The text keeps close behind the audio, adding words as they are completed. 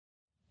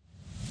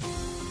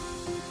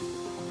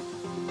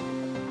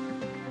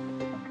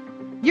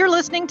You're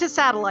listening to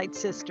Satellite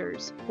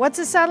Sisters. What's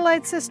a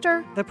satellite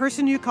sister? The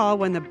person you call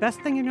when the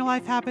best thing in your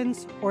life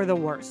happens or the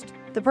worst.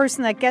 The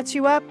person that gets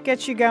you up,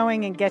 gets you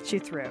going, and gets you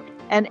through.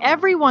 And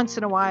every once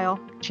in a while,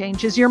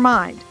 changes your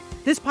mind.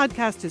 This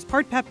podcast is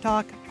part pep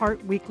talk,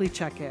 part weekly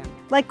check-in.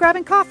 Like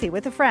grabbing coffee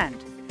with a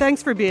friend.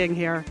 Thanks for being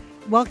here.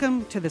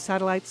 Welcome to the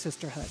Satellite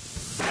Sisterhood.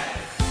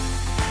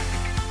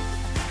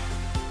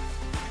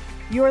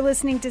 You're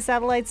listening to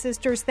Satellite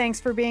Sisters.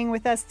 Thanks for being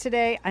with us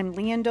today. I'm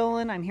Lian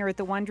Dolan. I'm here at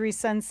the Wondery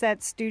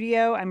Sunset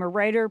Studio. I'm a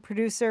writer,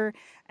 producer,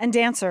 and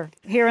dancer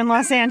here in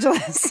Los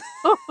Angeles.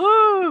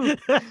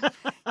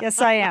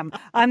 Yes, I am.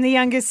 I'm the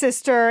youngest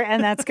sister,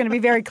 and that's going to be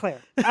very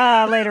clear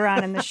later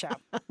on in the show.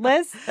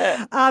 Liz?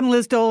 I'm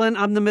Liz Dolan.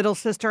 I'm the middle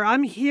sister.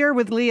 I'm here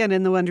with Lian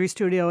in the Wondery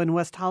Studio in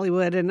West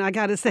Hollywood, and I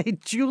got to say,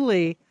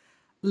 Julie,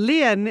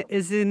 Lian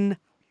is in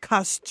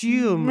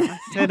costume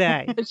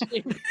today. Which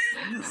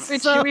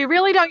we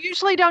really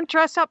usually don't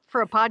dress up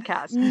for a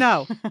podcast.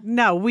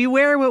 No. We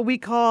wear what we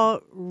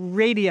call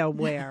radio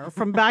wear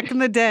from back in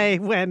the day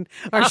when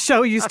our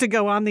show used to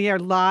go on the air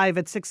live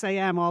at 6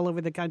 a.m. all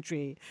over the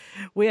country.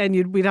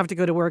 We'd have to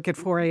go to work at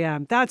 4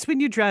 a.m. That's when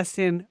you dress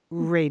in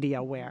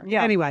radio wear.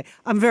 Yeah. Anyway,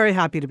 I'm very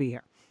happy to be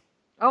here.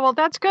 Oh, well,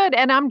 that's good.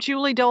 And I'm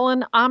Julie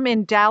Dolan. I'm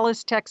in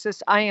Dallas,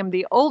 Texas. I am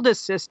the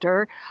oldest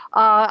sister.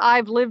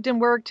 I've lived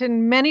and worked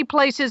in many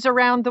places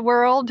around the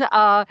world.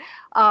 I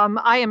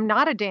am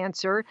not a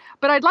dancer,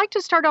 but I'd like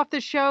to start off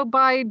the show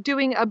by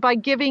giving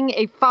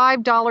a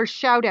 $5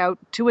 shout out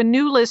to a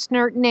new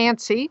listener,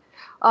 Nancy.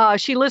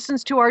 She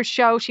listens to our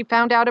show. She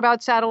found out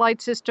about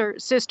Satellite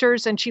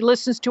Sisters, and she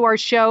listens to our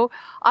show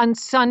on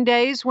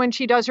Sundays when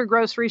she does her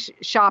grocery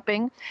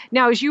shopping.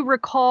 Now, as you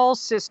recall,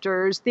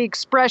 sisters, the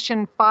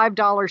expression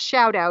 $5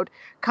 shout out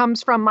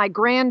comes from my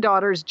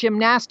granddaughter's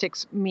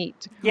gymnastics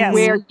meet, yes,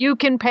 where you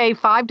can pay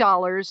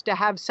 $5 to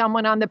have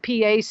someone on the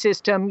PA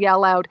system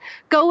yell out,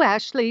 "Go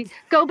Ashley,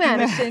 go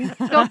Madison,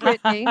 go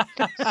Brittany."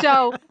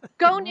 So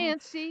go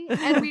Nancy.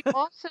 And we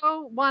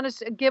also want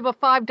to give a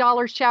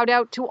 $5 shout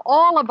out to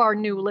all of our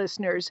new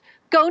listeners.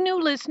 Go new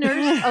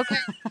listeners. Okay.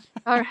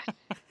 All right.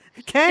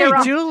 Okay,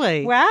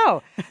 Julie.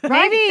 Wow.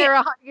 Maybe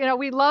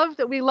we love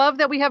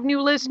that we have new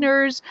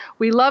listeners.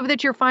 We love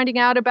that you're finding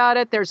out about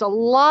it. There's a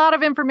lot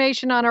of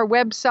information on our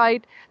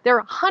website. There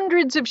are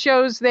hundreds of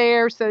shows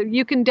there, so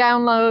you can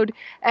download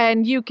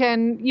and you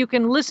can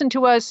listen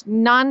to us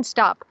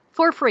nonstop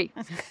for free.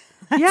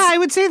 Yeah, I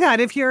would say that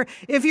if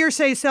you're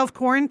say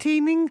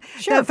self-quarantining,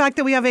 sure, the fact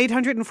that we have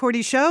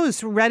 840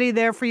 shows ready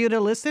there for you to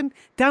listen,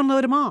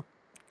 download them all.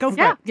 Go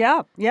for it.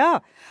 Yeah.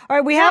 All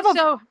right, we have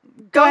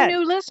Go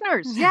new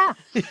listeners. Yeah.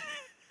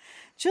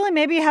 Julie,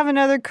 maybe you have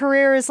another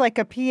career as like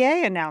a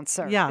PA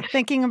announcer. Yeah.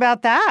 Thinking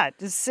about that.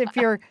 Just if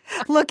you're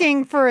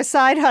looking for a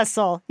side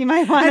hustle, you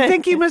might want to. I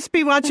think you must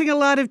be watching a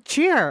lot of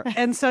Cheer,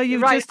 and so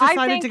you've just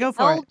decided to go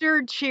for it.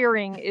 Elder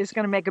cheering is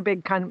going to make a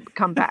big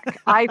comeback.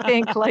 I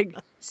think like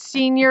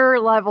senior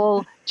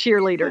level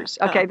cheerleaders.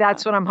 Okay,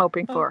 that's what I'm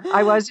hoping for.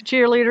 I was a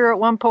cheerleader at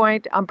one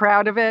point. I'm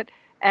proud of it.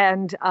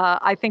 And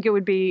I think it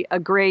would be a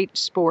great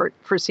sport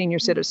for senior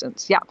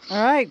citizens. Yeah.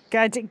 All right.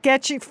 Got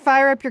to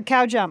fire up your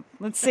cow jump.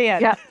 Let's see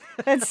it. Yeah.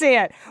 Let's see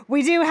it.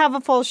 We do have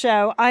a full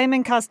show. I am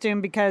in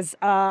costume because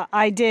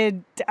I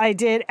did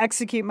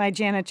execute my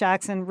Janet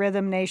Jackson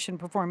Rhythm Nation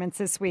performance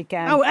this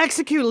weekend. Oh,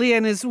 execute,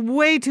 Lian, is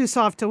way too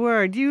soft a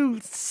word.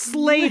 You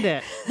slayed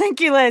it. Thank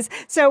you, Liz.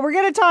 So we're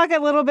going to talk a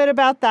little bit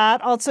about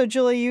that. Also,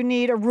 Julie, you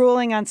need a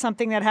ruling on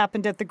something that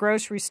happened at the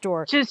grocery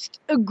store.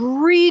 Just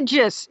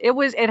egregious.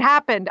 It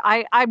happened.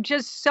 I'm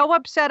just so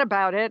upset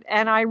about it,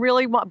 and I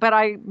really want, but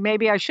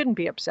maybe I shouldn't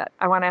be upset.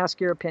 I want to ask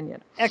your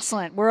opinion.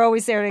 Excellent. We're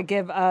always there to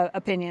give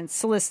opinions,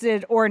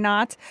 solicited or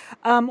not.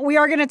 We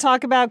are going to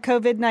talk about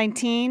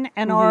COVID-19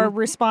 and our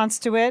response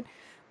to it,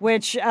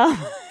 which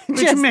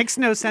makes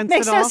no sense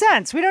Makes at all. no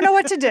sense. We don't know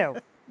what to do.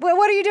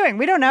 What are you doing?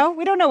 We don't know.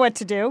 We don't know what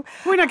to do.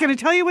 We're not going to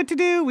tell you what to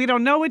do. We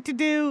don't know what to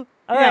do.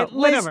 All right,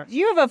 whatever. Liz,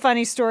 you have a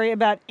funny story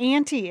about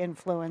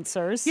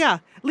anti-influencers. Yeah.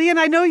 Lian,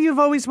 I know you've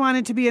always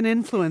wanted to be an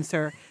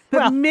influencer,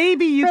 but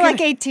maybe you for could,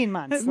 like 18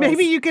 months.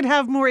 Maybe Liz. you could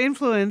have more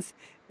influence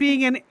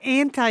being an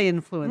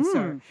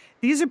anti-influencer.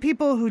 These are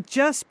people who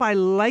just by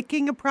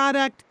liking a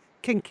product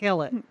can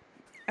kill it.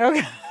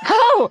 Okay.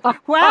 Oh,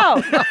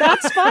 wow.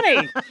 That's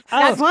funny.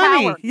 That's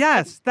funny. power.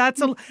 Yes,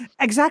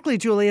 exactly,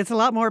 Julie. It's a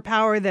lot more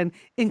power than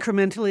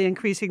incrementally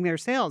increasing their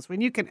sales.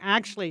 When you can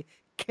actually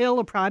kill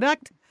a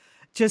product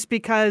just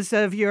because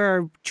of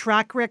your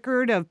track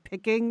record of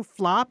picking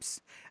flops,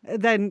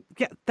 then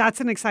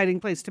that's an exciting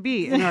place to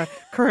be in our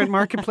current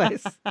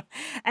marketplace.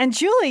 And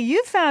Julie,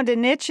 you found a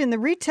niche in the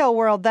retail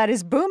world that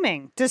is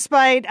booming,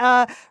 despite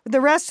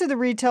the rest of the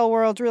retail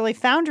world really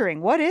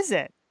foundering. What is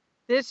it?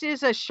 This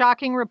is a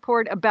shocking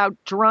report about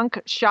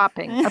drunk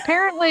shopping.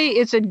 Apparently,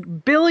 it's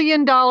 $1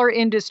 billion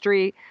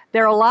industry.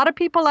 There are a lot of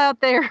people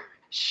out there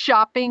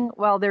shopping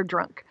while they're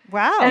drunk.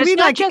 Wow. And it's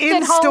not like just in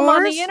at home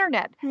on stores? the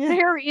internet. Yeah.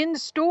 They're in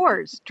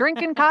stores,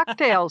 drinking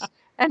cocktails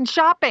and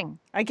shopping.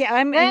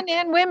 Men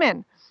and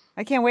women.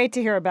 I can't wait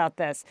to hear about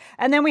this.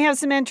 And then we have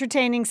some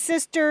entertaining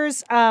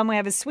sisters. We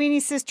have a Sweeney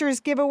Sisters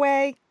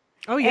giveaway.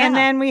 Oh, yeah. And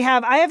then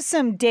I have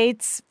some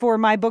dates for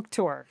my book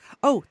tour.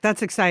 Oh,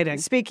 that's exciting.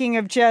 Speaking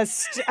of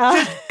just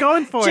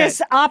going for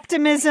just it.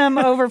 optimism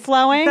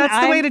overflowing.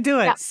 That's the way to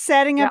do it.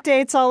 Setting up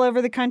dates all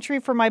over the country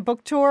for my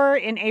book tour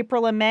in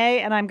April and May,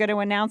 and I'm going to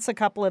announce a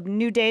couple of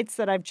new dates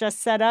that I've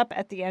just set up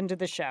at the end of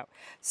the show.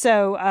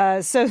 So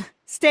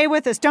stay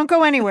with us. Don't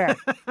go anywhere.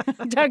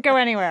 Don't go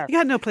anywhere. You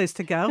got no place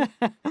to go.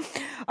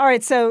 All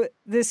right, so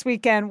this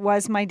weekend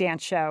was my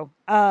dance show.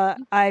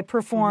 I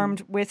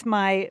performed with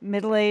my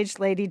middle-aged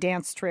lady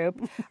dance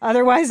troupe,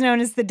 otherwise known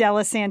as the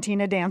Della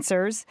Santina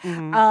Dancers,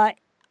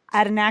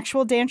 at an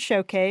actual dance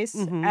showcase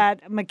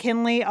at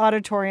McKinley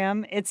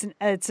Auditorium. It's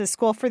a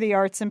school for the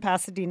arts in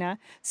Pasadena.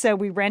 So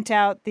we rent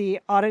out the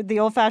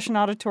old-fashioned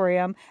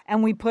auditorium,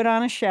 and we put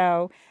on a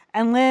show.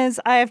 And Liz,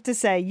 I have to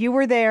say, you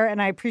were there,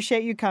 and I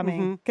appreciate you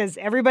coming because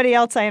everybody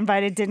else I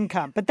invited didn't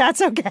come. But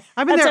that's okay.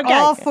 I've been there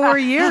all 4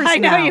 years I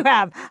know now. you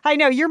have. I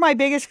know. You're my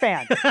biggest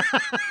fan.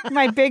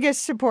 My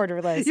biggest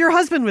supporter, Liz. Your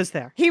husband was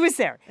there. He was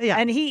there. Yeah.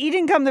 And he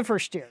didn't come the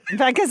first year. In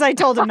fact, because I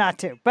told him not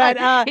to. But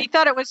he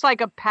thought it was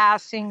like a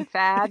passing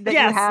fad that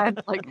you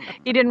had. Like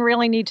he didn't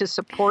really need to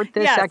support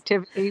this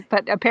activity,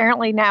 but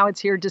apparently now it's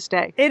here to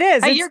stay. It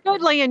is. Hey, you're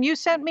good, Lian. You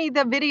sent me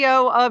the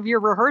video of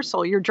your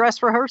rehearsal, your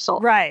dress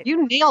rehearsal. Right.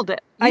 You nailed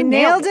it. I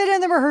nailed it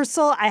in the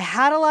rehearsal. I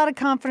had a lot of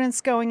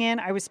confidence going in.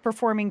 I was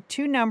performing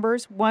 2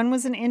 numbers. One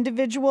was an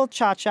individual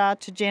cha-cha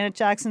to Janet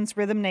Jackson's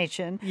Rhythm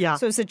Nation. Yeah.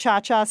 So it's a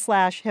cha-cha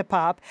 /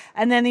 hip-hop.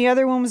 And then the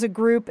other one was a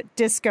group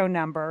disco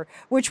number,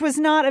 which was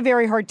not a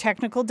very hard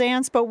technical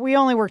dance, but we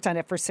only worked on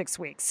it for 6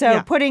 weeks.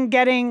 So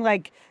getting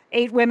like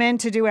 8 women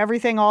to do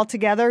everything all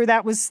together,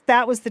 that was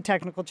the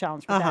technical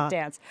challenge for that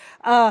dance.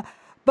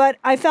 But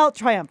I felt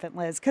triumphant,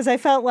 Liz, because I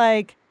felt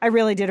like I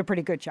really did a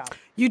pretty good job.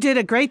 You did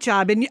a great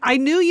job. And I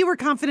knew you were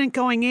confident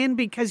going in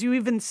because you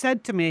even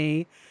said to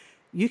me,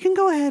 you can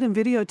go ahead and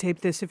videotape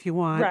this if you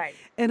want. Right.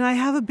 And I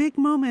have a big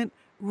moment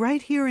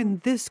right here in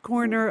this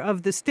corner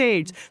of the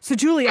stage. So,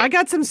 Julie, I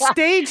got some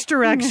stage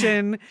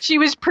direction. She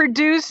was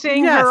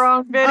producing her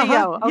own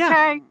video. Okay.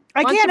 Yeah.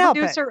 I Once can't a help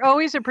producer, it.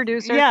 always a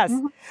producer. Yes.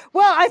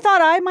 Well, I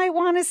thought I might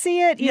want to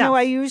see it. You Yes. know,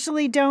 I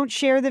usually don't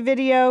share the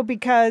video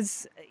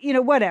because,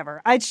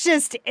 whatever. It's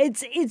just,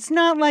 it's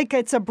not like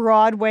it's a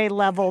Broadway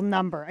level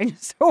number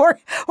or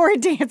a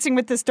Dancing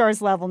with the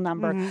Stars level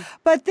number.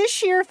 But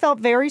this year felt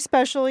very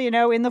special.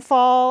 In the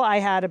fall, I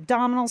had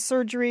abdominal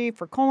surgery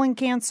for colon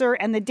cancer,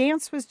 and the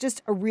dance was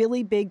just a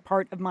really big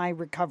part of my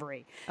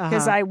recovery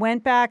because I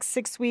went back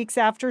 6 weeks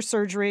after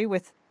surgery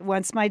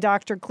once my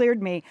doctor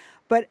cleared me.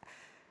 But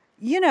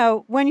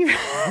when you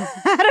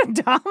had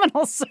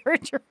abdominal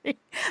surgery,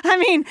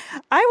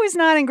 I was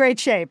not in great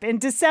shape in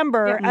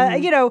December. A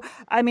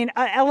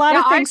lot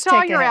of things I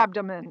saw take your a hit.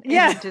 abdomen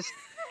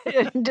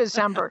in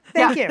December.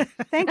 Thank you.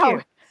 Thank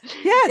you.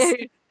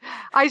 Yes.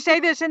 I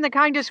say this in the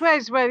kindest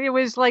ways, but it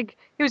was no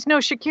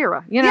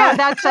Shakira.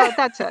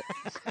 That's it.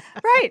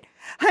 Right.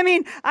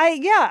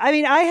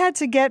 I had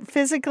to get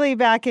physically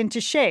back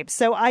into shape.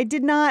 So I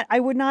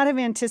would not have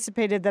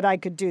anticipated that I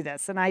could do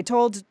this. And I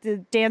told the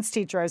dance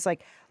teacher, I was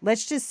like,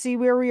 let's just see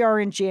where we are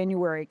in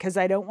January because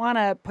I don't want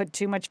to put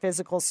too much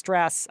physical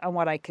stress on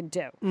what I can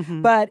do.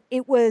 But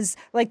it was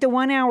like the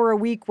 1 hour a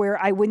week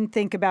where I wouldn't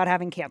think about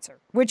having cancer,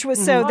 which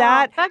was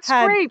that's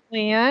great,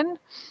 Lian.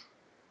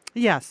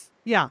 Yes.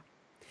 Yeah.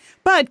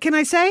 But can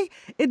I say,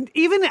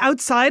 even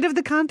outside of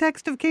the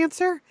context of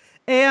cancer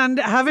and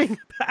having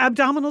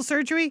abdominal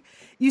surgery,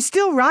 you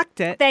still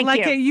rocked it. Thank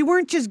you. You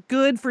weren't just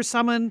good for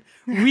someone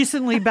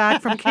recently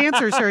back from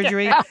cancer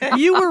surgery.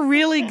 You were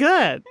really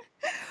good.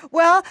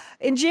 Well,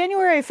 in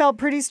January, I felt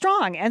pretty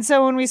strong. And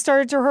so when we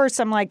started to rehearse,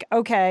 I'm like,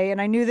 okay. And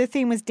I knew the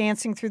theme was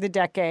dancing through the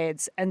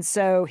decades. And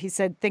so he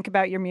said, think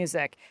about your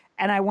music.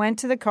 And I went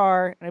to the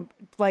car and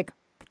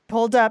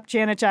pulled up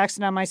Janet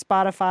Jackson on my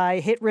Spotify,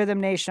 hit Rhythm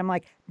Nation. I'm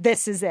like,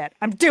 this is it.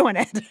 I'm doing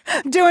it.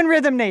 I'm doing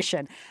Rhythm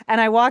Nation. And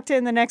I walked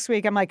in the next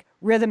week. I'm like,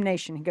 Rhythm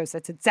Nation. He goes,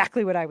 that's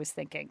exactly what I was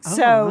thinking.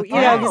 So,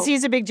 because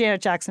he's a big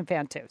Janet Jackson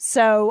fan too.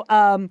 So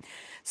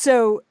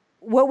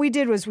what we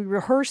did was we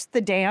rehearsed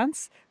the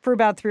dance for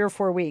about 3 or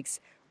 4 weeks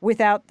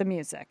without the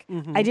music.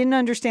 I didn't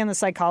understand the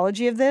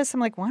psychology of this. I'm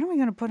like, why are we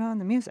going to put on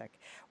the music?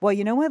 Well,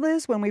 you know what,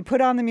 Liz? When we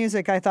put on the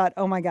music, I thought,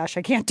 oh my gosh,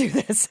 I can't do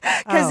this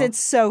because it's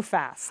so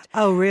fast.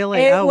 Oh, really?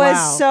 It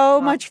was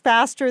so much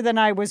faster than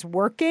I was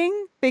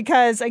working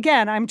because,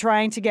 again, I'm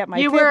trying to get my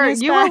fitness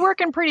back. You were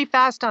working pretty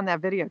fast on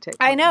that videotape.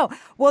 I know.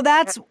 Well,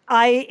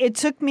 it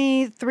took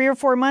me 3 or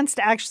 4 months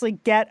to actually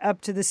get up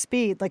to the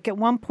speed. Like at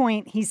one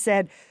point, he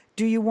said,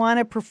 do you want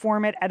to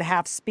perform it at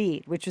half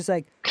speed? Which is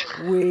like,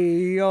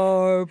 we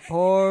are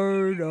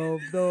part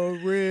of the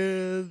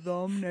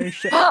Rhythm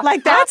Nation.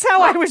 Like, that's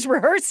how I was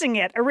rehearsing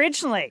it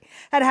originally.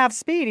 At half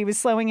speed, he was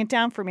slowing it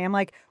down for me. I'm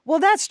like, well,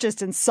 that's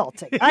just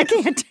insulting. I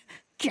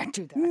can't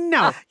do that.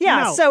 No.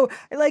 Yeah, no. so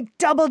I like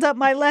doubled up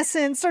my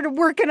lessons, started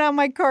working on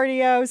my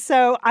cardio.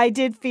 So I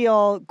did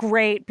feel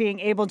great being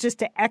able just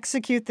to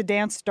execute the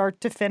dance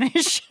start to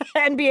finish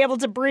and be able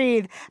to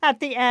breathe at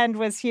the end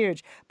was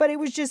huge. But it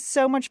was just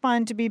so much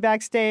fun to be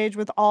backstage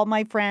with all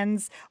my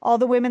friends. All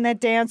the women that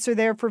dance are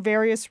there for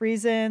various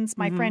reasons.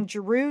 My friend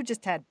Giroux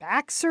just had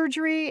back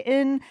surgery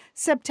in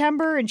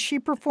September, and she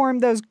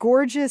performed those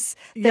gorgeous,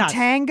 the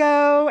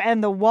tango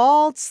and the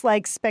waltz,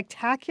 like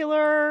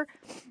spectacular,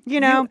 you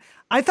know.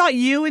 I thought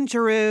you and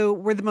Giroux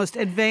were the most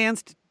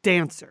advanced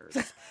dancers,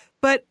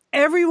 but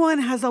everyone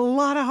has a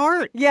lot of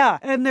heart. Yeah.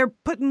 And they're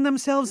putting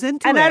themselves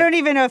into it. And I don't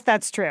even know if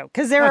that's true,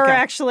 because there are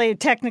actually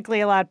technically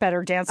a lot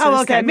better dancers.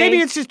 Oh, okay. Than Maybe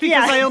me. it's just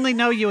because I only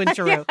know you and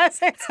Giroux.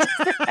 Yes,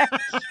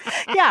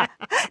 yeah.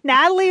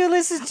 Natalie, who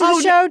listens to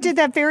the show, did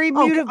that very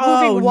moving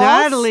waltz.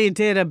 Natalie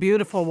did a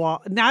beautiful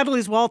waltz.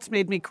 Natalie's waltz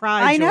made me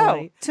cry, I know.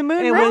 Julie. To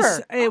Moon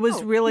River. It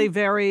was really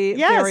very,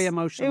 very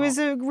emotional. It was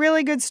a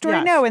really good story.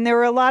 Yes. No, and there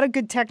were a lot of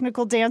good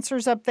technical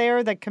dancers up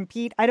there that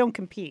compete. I don't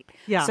compete.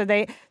 Yeah.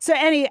 So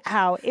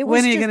anyhow, it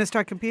was When are you going to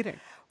start competing?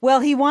 Well,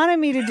 he wanted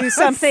me to do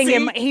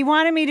something. He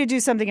wanted me to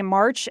do something in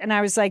March, and I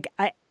was like,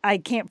 I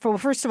can't. Well,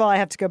 first of all, I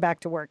have to go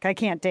back to work. I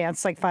can't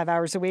dance like 5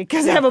 hours a week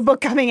because I have a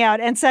book coming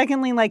out. And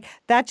secondly, like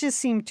that just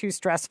seemed too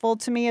stressful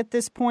to me at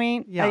this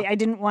point. Yeah. I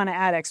didn't want to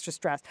add extra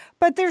stress.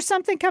 But there's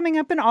something coming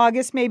up in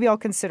August. Maybe I'll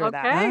consider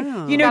that.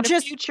 Oh. You got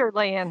a future,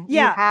 Lian.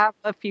 Yeah. You have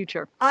a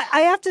future.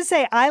 I have to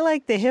say, I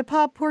like the hip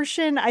hop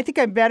portion. I think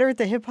I'm better at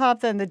the hip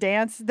hop than the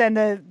dance than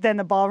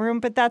the ballroom.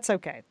 But that's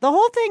okay. The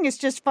whole thing is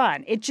just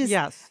fun. It just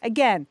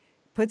again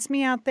puts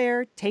me out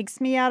there, takes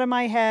me out of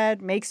my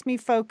head, makes me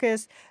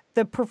focus.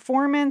 The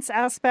performance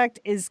aspect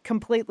is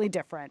completely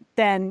different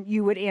than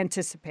you would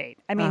anticipate.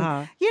 I mean,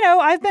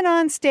 I've been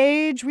on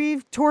stage.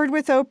 We've toured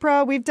with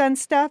Oprah. We've done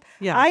stuff.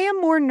 Yeah. I am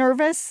more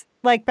nervous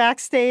like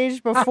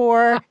backstage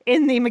before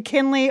in the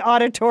McKinley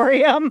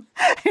Auditorium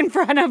in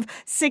front of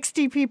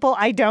 60 people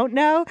I don't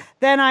know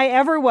than I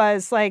ever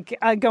was like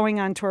going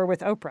on tour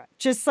with Oprah.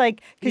 Just like,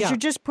 because you're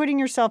just putting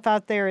yourself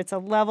out there. It's a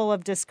level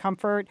of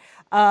discomfort.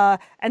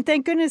 And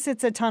thank goodness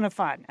it's a ton of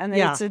fun. And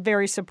it's a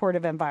very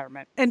supportive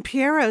environment. And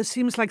Piero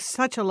seems like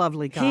such a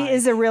lovely guy. He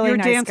is a really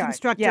nice guy. Your dance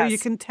instructor, you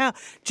can tell.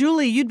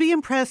 Julie, you'd be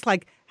impressed,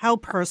 like, how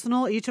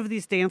personal each of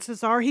these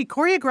dances are. He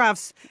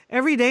choreographs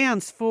every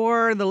dance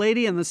for the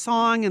lady and the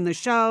song and the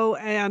show.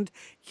 And,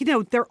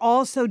 they're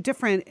all so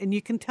different. And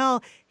you can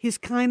tell he's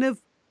kind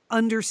of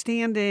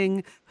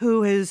understanding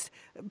who his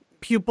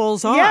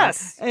pupils are.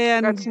 Yes.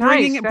 And That's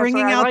bringing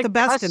nice. out like the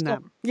best custom. in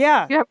them.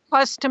 Yeah. You have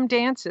custom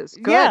dances.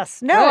 Good.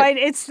 Yes. No, Good.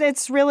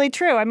 it's really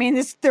true. I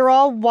mean, they're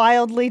all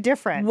wildly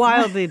different.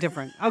 Wildly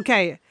different.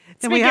 Okay.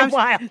 Then Speaking of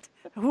wild.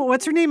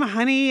 What's her name?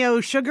 Honey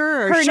O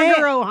Sugar or Her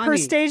Sugar O Honey? Her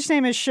stage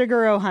name is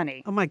Sugar O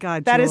Honey. Oh my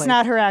God, That is Julie.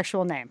 not her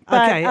actual name.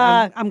 But, Okay,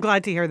 I'm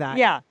glad to hear that.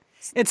 Yeah.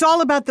 It's all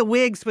about the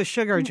wigs with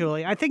Sugar,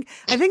 Julie. I think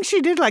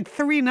she did like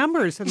 3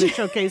 numbers in the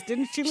showcase,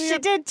 didn't she, Lian? She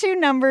did 2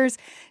 numbers.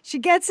 She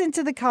gets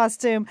into the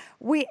costume.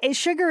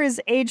 Sugar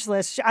is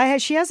ageless.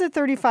 She has a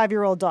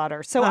 35-year-old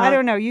daughter. So I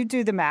don't know. You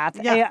do the math.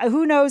 Yeah.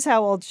 Who knows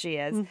how old she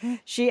is?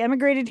 She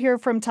emigrated here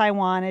from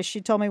Taiwan, as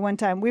she told me one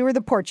time. We were the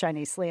poor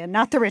Chinese, Lian,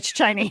 not the rich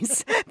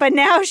Chinese. But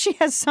now she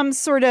has some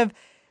sort of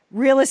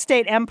real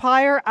estate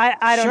empire.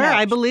 I don't know. Sure,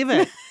 I believe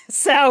it.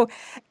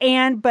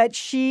 But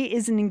she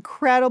is an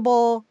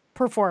incredible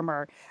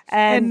performer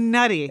and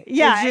nutty.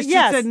 Yeah, it's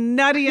a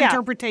nutty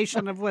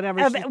interpretation of whatever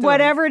she's doing.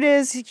 Whatever it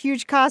is,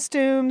 huge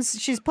costumes.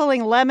 She's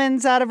pulling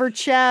lemons out of her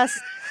chest.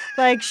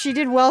 Like she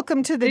did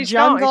Welcome to the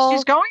Jungle.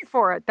 She's going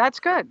for it. That's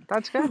good.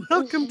 That's good.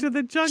 Welcome to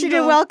the Jungle. She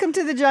did Welcome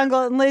to the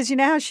Jungle. And Liz, you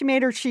know how she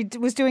made her? She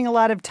was doing a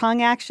lot of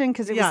tongue action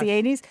because it was the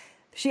 80s.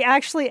 She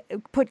actually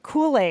put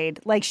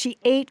Kool-Aid, like she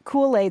ate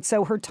Kool-Aid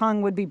so her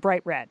tongue would be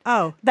bright red.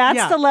 Oh,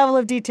 that's the level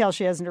of detail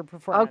she has in her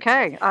performance.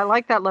 Okay, I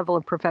like that level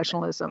of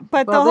professionalism.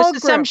 But this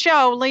is some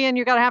show, Lian.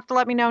 You got to have to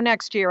let me know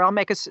next year. I'll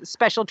make a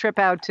special trip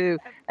out to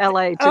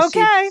L.A. to see.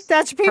 Okay,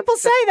 that's people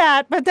say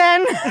that, but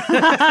then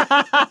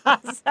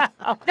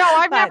no,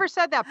 I've never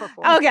said that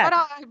before. Okay,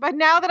 but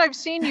now that I've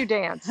seen you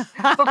dance,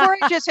 before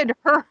I just had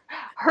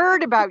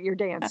heard about your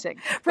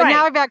dancing, but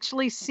now I've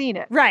actually seen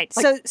it. Right.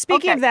 Like, so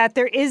speaking of that,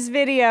 there is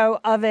video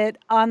of it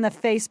on the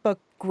Facebook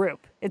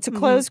group. It's a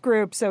closed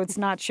group, so it's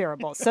not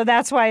shareable. So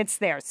that's why it's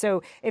there.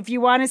 So if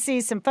you want to see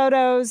some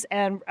photos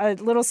and a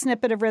little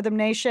snippet of Rhythm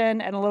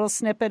Nation and a little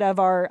snippet of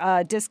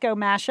our disco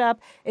mashup,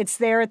 it's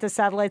there at the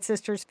Satellite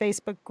Sisters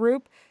Facebook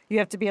group. You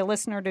have to be a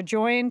listener to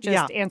join.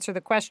 Just answer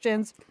the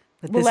questions.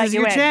 We'll let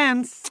you in.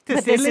 Chance.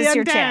 This is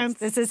your chance.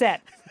 This is it.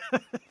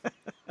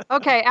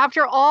 Okay,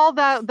 after all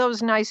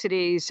those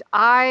niceties,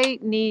 I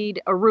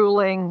need a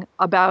ruling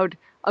about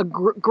a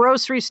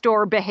grocery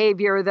store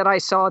behavior that I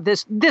saw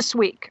this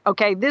week.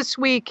 Okay, this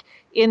week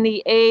in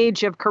the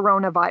age of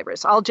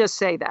coronavirus. I'll just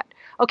say that.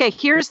 Okay,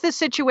 here's the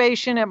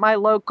situation at my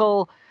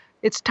local.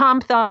 It's Tom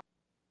Thumb,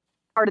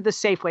 part of the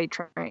Safeway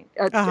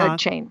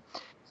chain.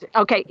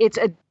 Okay, it's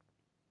a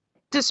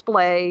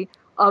display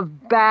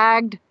of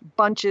bagged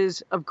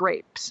bunches of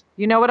grapes.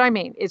 You know what I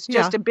mean? It's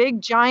just Yeah. a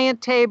big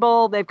giant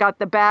table. They've got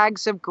the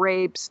bags of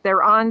grapes.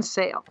 They're on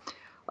sale.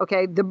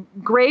 Okay, the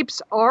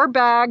grapes are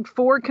bagged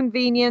for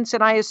convenience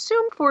and I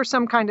assume for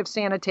some kind of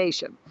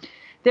sanitation.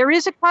 There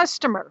is a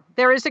customer.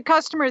 There is a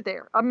customer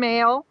there, a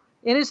male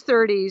in his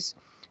 30s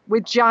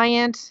with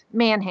giant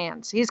man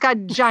hands. He's got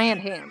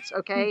giant hands,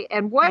 okay?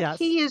 And what Yes.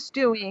 he is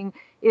doing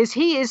is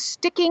he is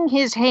sticking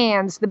his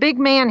hands, the big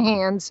man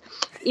hands,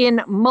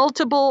 in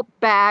multiple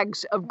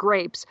bags of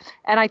grapes.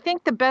 And I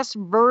think the best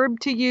verb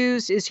to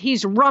use is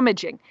he's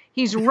rummaging.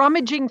 He's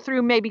rummaging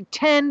through maybe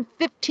 10,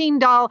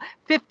 $15,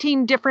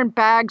 15 different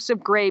bags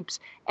of grapes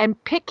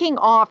and picking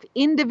off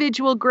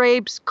individual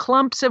grapes,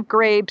 clumps of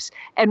grapes,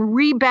 and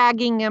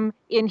rebagging them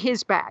in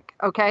his bag,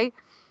 okay?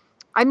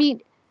 I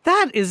mean,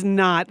 That is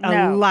not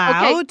No.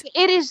 allowed. okay,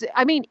 it is.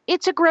 I mean,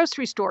 it's a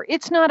grocery store.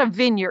 It's not a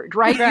vineyard,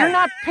 right? You're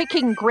not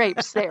picking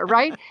grapes there,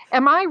 right?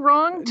 Am I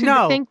wrong to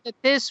No. think that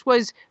this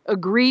was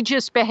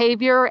egregious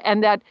behavior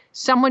and that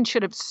someone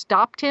should have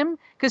stopped him?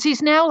 Because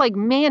he's now like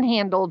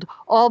manhandled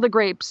all the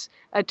grapes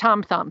at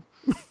Tom Thumb.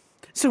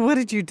 So what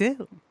did you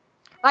do?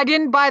 I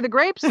didn't buy the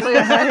grapes, Liz.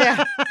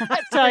 Yeah,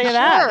 That's tell for you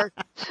that. sure.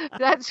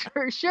 That's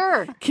for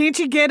sure. Can't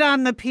you get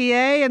on the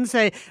PA and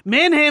say,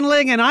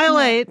 manhandling and aisle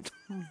 8,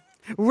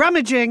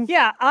 rummaging?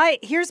 Yeah,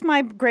 here's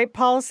my grape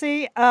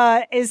policy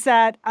is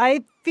that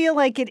I feel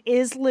like it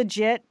is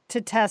legit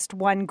to test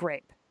one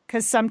grape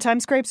because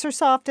sometimes grapes are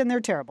soft and they're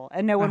terrible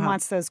and no one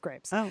wants those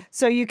grapes. Oh.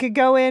 So you could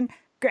go in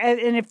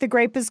and if the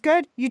grape is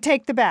good, you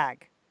take the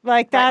bag.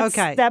 Like that's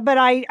Okay. that, but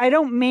I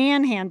don't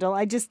manhandle.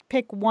 I just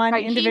pick one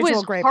Right, individual he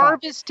was grape. off.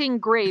 harvesting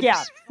grapes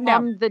Yeah, no.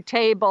 from the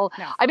table.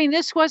 No. I mean,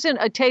 this wasn't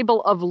a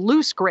table of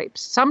loose grapes.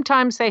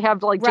 Sometimes they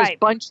have like just Right.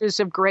 bunches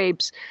of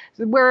grapes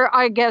where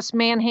I guess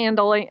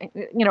manhandling,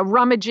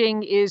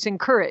 rummaging is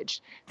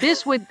encouraged.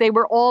 They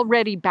were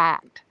already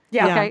bagged.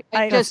 Yeah, Okay.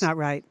 That's not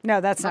right.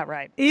 No, that's not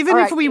right. Even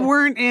All if right, we yeah.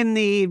 weren't in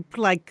the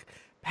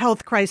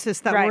health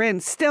crisis that Right. we're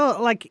in,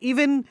 still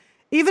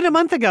even a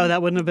month ago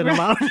that wouldn't have been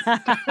allowed.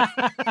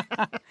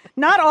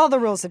 Not all the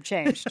rules have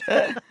changed.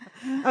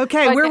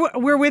 Okay,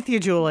 we're with you,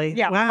 Julie.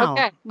 Yeah, Wow.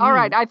 Okay. All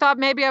right. I thought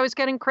maybe I was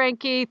getting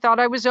cranky, thought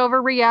I was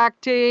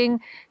overreacting,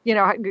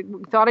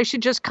 thought I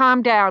should just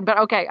calm down. But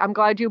okay, I'm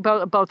glad you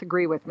both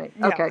agree with me.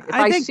 Yeah. Okay. If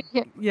I I think- see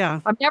him,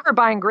 Yeah. I'm never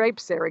buying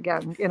grapes there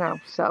again,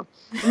 so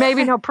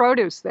maybe no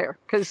produce there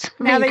because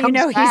Now that you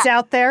know he's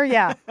out there,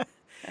 yeah.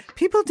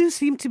 People do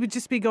seem to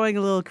just be going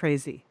a little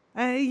crazy.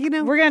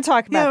 We're going to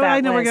talk about Yeah, that.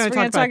 I know we're Liz.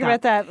 gonna talk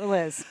about that,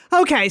 Liz.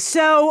 Okay,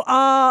 so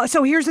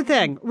here's the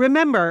thing.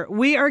 Remember,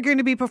 we are going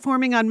to be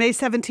performing on May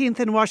 17th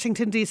in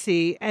Washington,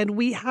 D.C., and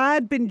we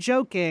had been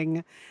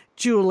joking,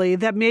 Julie,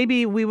 that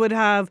maybe we would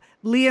have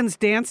Lian's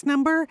dance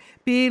number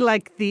be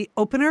like the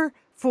opener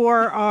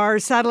for our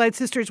Satellite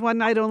Sisters One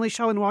Night Only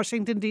show in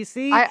Washington,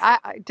 D.C.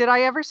 Did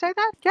I ever say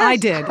that? Yes. I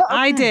did.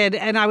 I did.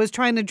 And I was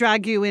trying to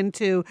drag you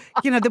into,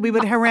 that we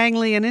would harangue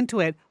Lian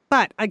into it.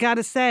 But I got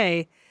to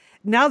say,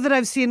 now that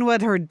I've seen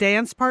what her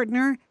dance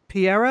partner,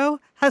 Piero,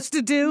 has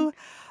to do,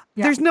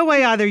 there's no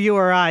way either you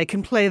or I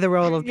can play the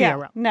role of Yeah,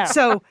 Piero. no.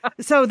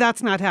 So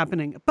that's not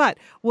happening. But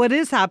what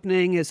is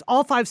happening is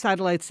all 5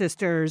 Satellite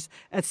Sisters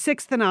at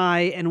 6th and I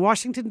in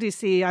Washington,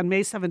 D.C. on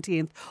May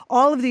 17th.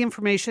 All of the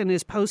information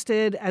is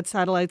posted at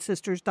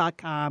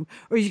satellitesisters.com,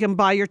 or you can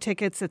buy your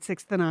tickets at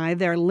 6th and I.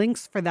 There are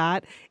links for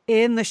that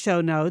in the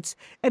show notes.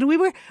 And we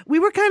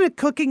were kind of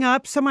cooking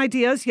up some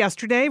ideas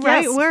yesterday,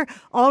 right? Yes. We're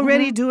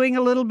already doing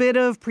a little bit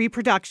of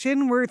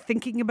pre-production. We're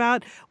thinking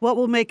about what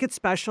will make it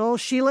special.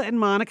 Sheila and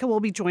Monica will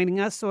be joining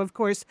us, so of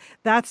course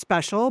that's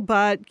special.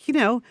 But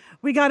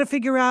we got to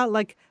figure out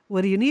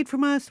what do you need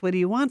from us? What do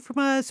you want from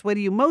us? What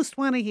do you most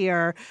want to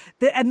hear?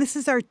 And this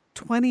is our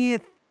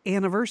 20th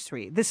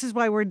anniversary. This is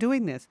why we're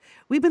doing this.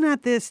 We've been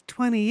at this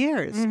 20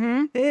 years.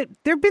 There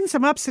have been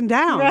some ups and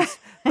downs,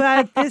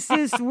 but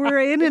we're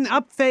in an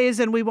up phase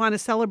and we want to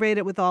celebrate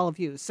it with all of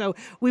you. So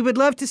we would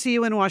love to see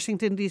you in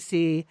Washington,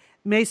 D.C.,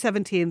 May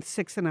 17th,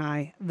 6 and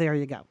I. There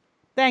you go.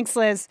 Thanks,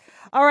 Liz.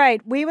 All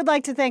right. We would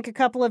like to thank a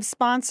couple of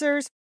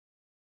sponsors.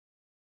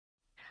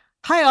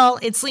 Hi, all.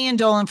 It's Lian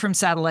Dolan from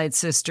Satellite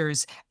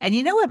Sisters. And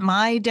you know what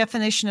my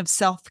definition of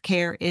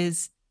self-care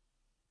is?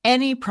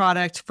 Any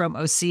product from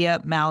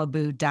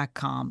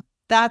OseaMalibu.com.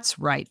 That's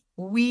right.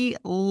 We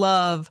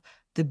love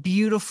the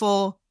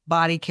beautiful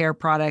body care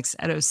products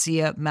at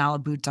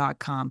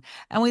OseaMalibu.com.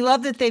 And we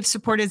love that they've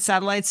supported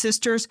Satellite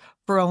Sisters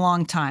for a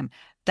long time.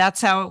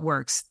 That's how it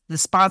works. The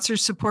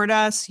sponsors support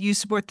us. You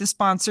support the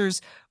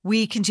sponsors.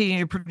 We continue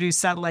to produce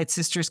Satellite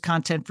Sisters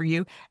content for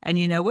you. And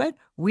you know what?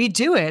 We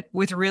do it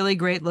with really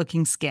great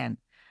looking skin.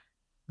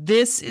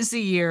 This is the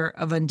year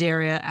of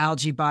Undaria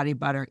Algae Body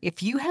Butter.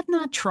 If you have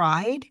not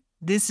tried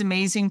this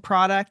amazing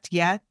product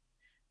yet,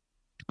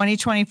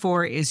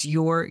 2024 is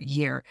your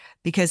year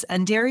because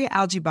Undaria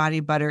Algae Body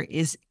Butter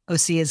is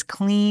Osea's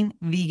clean,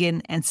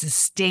 vegan, and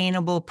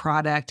sustainable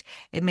product.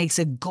 It makes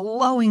a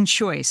glowing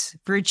choice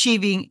for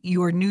achieving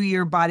your New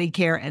Year body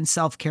care and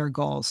self-care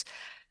goals.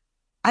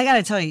 I got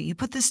to tell you, you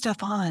put this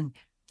stuff on.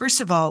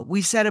 First of all,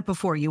 we've said it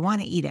before, you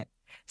want to eat it.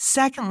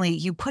 Secondly,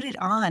 you put it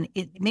on,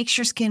 it makes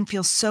your skin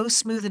feel so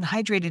smooth and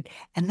hydrated,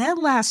 and that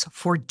lasts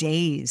for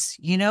days.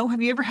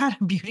 Have you ever had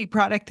a beauty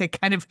product that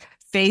kind of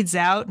fades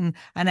out and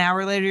an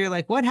hour later you're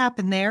like, what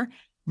happened there?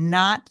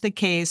 Not the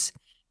case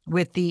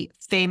with the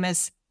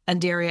famous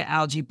Undaria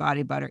algae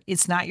body butter.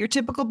 It's not your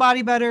typical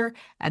body butter,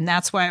 and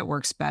that's why it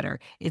works better.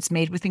 It's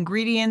made with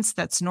ingredients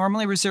that's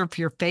normally reserved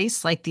for your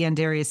face, like the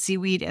Undaria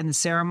seaweed and the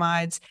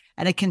ceramides,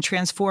 and it can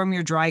transform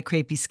your dry,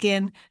 crepey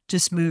skin to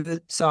smooth,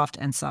 soft,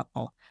 and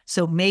supple.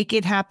 So make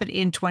it happen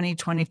in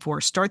 2024.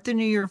 Start the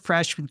new year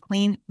fresh with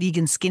clean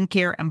vegan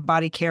skincare and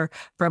body care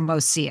from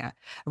Osea.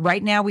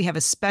 Right now, we have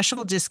a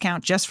special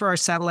discount just for our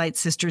satellite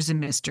sisters and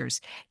misters.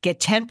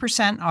 Get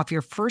 10% off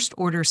your first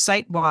order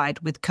site-wide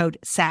with code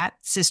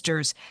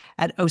SATSisters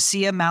at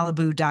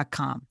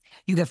OseaMalibu.com.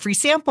 You get free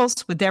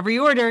samples with every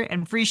order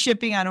and free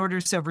shipping on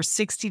orders over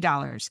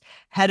 $60.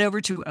 Head over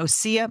to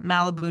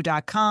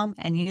OseaMalibu.com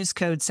and use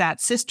code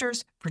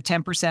SATSisters for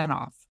 10%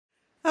 off.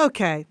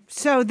 Okay,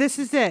 so this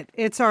is it.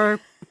 It's our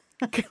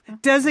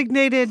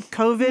designated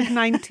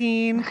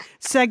COVID-19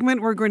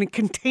 segment. We're going to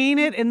contain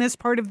it in this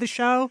part of the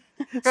show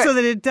so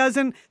that it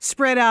doesn't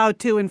spread out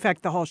to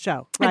infect the whole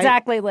show. Right?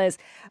 Exactly, Liz.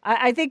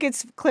 I think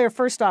it's clear,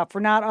 first off,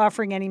 we're not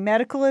offering any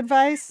medical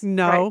advice.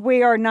 No. Right?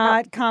 We are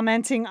not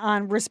commenting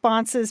on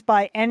responses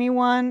by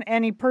anyone,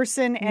 any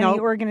person, any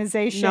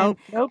organization,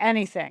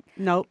 anything.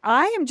 Nope.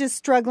 I am just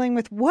struggling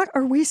with what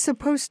are we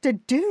supposed to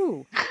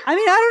do? I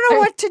mean, I don't know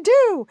what to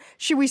do.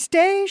 Should we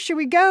stay? Should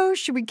we go?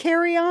 Should we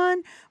carry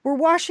on? We're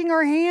washing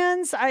our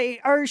hands.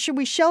 Or should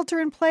we shelter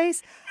in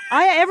place?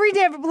 Every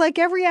day, like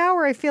every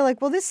hour, I feel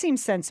like, well, this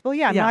seems sensible.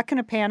 Yeah, I'm not going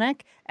to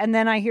panic. And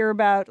then I hear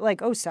about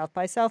South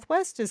by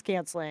Southwest is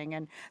canceling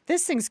and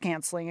this thing's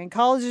canceling and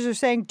colleges are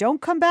saying,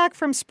 don't come back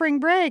from spring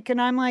break.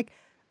 And I'm like,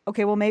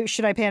 okay, well, maybe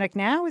should I panic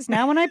now? Is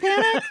now when I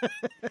panic?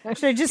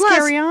 Should I just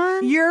carry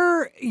on?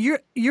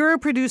 You're a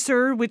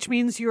producer, which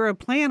means you're a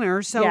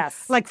planner. So,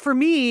 yes. Like for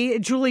me,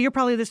 Julie, you're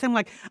probably this time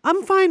like,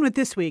 I'm fine with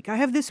this week. I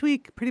have this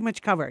week pretty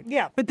much covered.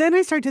 Yeah. But then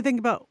I start to think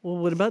about, well,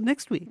 what about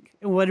next week?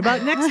 And what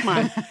about next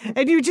month?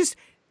 And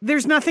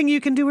there's nothing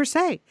you can do or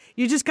say.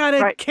 You just got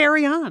to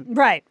carry on.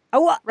 Right.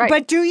 Oh, well, right.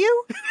 But do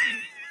you?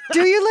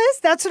 Do you, Liz?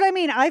 That's what I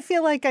mean. I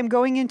feel like I'm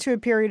going into a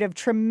period of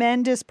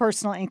tremendous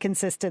personal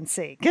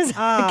inconsistency because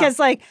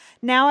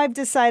now I've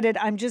decided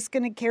I'm just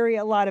going to carry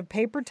a lot of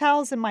paper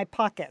towels in my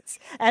pockets,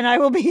 and I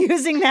will be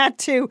using that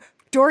to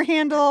door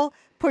handle,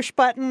 push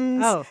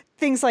buttons,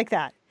 things like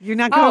that. You're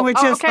not going with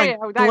just okay.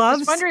 like I gloves?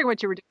 was wondering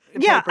what you were doing.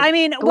 Yeah, I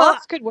mean,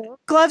 gloves could work.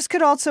 Gloves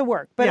could also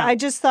work, but I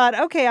just thought,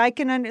 okay, I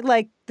can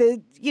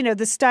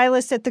the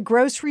stylist at the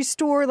grocery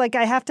store, like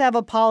I have to have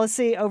a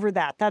policy over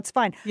that. That's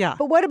fine. Yeah.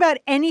 But what about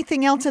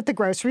anything else at the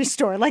grocery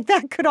store? Like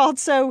that could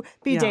also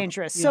be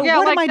dangerous. So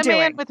what am I doing?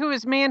 Yeah, like the man who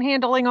is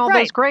manhandling all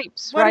those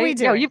grapes. What are we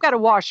doing? You've got to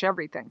wash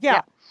everything.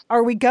 Yeah.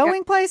 Are we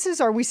going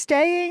places? Are we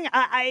staying?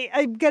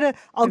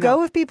 I'll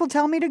go if people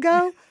tell me to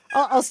go.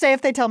 I'll stay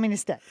if they tell me to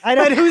stay.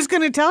 But who's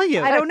going to tell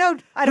you? I don't know.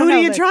 Who do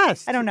you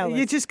trust? I don't know.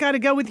 You just got to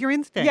go with your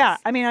instincts. Yeah.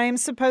 I mean, I am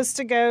supposed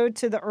to go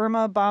to the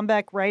Irma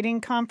Bombeck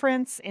Writing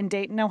Conference in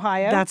Dayton,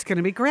 Ohio. That's going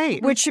to be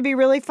great. Which should be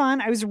really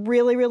fun. I was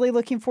really, really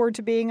looking forward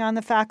to being on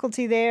the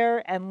faculty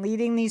there and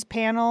leading these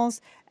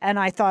panels. And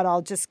I thought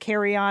I'll just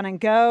carry on and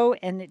go.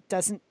 And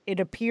it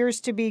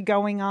appears to be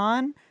going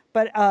on.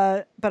 But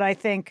I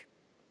think,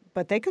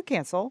 they could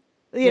cancel.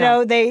 You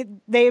know,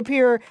 they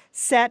appear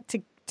set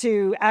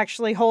to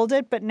actually hold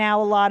it, but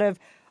now a lot of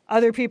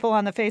other people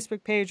on the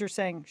Facebook page are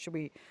saying,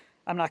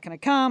 I'm not going to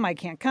come, I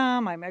can't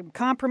come, I'm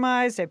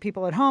compromised, I have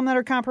people at home that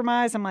are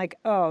compromised. I'm like,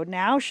 oh,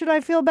 now should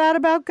I feel bad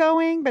about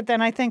going? But then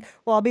I think,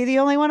 well, I'll be the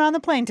only one on the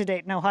plane to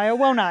Dayton, Ohio,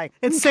 won't I?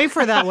 It's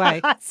safer that way.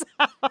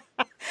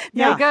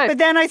 Yeah, good. But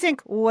then I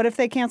think, well, what if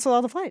they cancel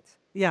all the flights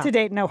to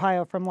Dayton,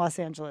 Ohio from Los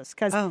Angeles?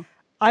 Because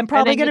I'm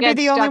probably going to be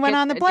the only one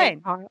on the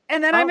plane.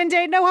 And then I'm in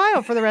Dayton,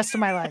 Ohio for the rest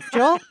of my life.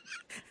 Joel?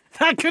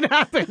 That could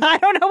happen. I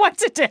don't know what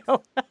to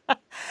do.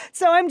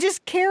 So I'm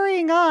just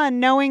carrying on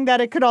knowing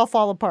that it could all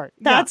fall apart.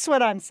 That's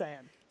what I'm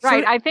saying.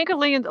 Right. I think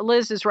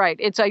Liz is right.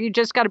 It's you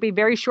just got to be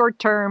very short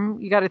term.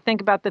 You got to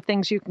think about the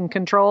things you can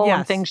control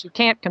and things you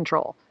can't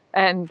control.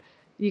 And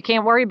you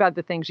can't worry about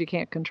the things you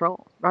can't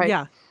control. Right.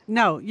 Yeah.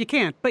 No, you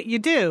can't. But you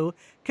do.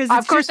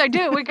 Of course I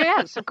do.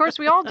 Yes, of course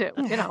we all do.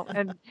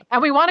 And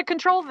we want to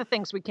control the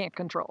things we can't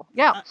control.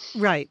 Yeah.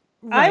 Right.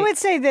 I would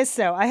say this,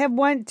 though. I have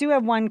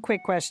one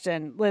quick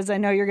question. Liz, I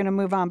know you're going to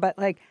move on, but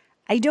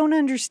I don't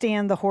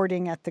understand the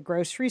hoarding at the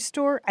grocery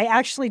store. I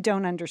actually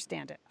don't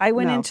understand it. I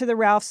went into the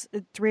Ralph's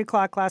at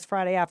 3:00 last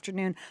Friday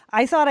afternoon.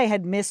 I thought I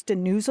had missed a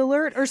news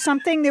alert or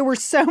something. There were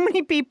so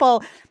many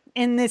people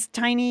in this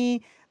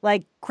tiny,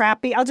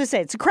 crappy, I'll just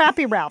say it's a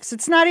crappy Ralph's.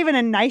 It's not even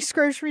a nice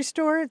grocery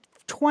store.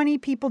 20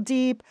 people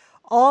deep,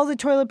 all the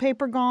toilet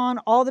paper gone,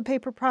 all the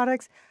paper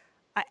products.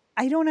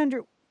 I don't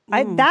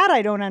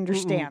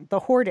understand the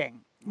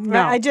hoarding. No.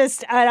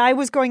 I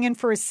was going in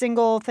for a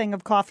single thing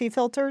of coffee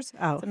filters.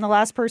 Oh. I'm the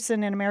last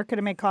person in America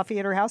to make coffee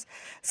at her house.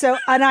 So,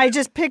 and I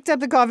just picked up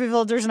the coffee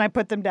filters and I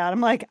put them down. I'm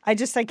like, I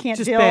can't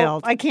Just deal.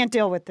 bailed. I can't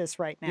deal with this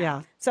right now.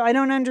 Yeah. So I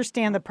don't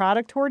understand the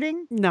product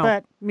hoarding. No,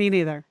 But me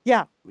neither.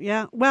 yeah.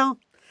 Yeah. Well,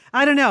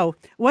 I don't know.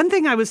 One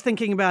thing I was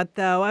thinking about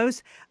though, I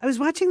was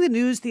watching the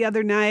news the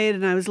other night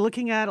and I was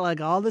looking at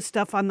like all the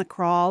stuff on the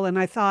crawl and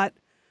I thought,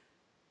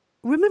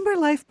 remember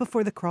life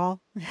before the crawl?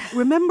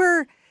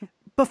 Remember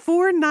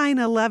before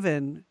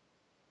 9/11,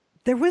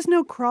 there was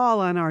no crawl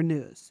on our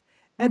news.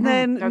 And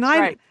then That's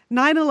right.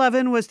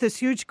 9/11 was this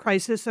huge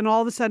crisis and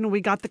all of a sudden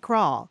we got the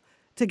crawl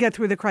to get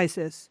through the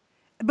crisis.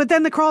 But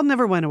then the crawl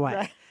never went away.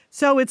 Right.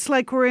 So it's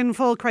like we're in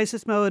full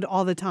crisis mode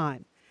all the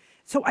time.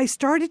 So I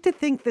started to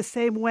think the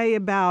same way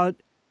about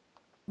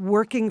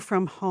working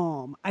from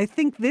home. I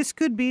think this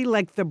could be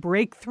like the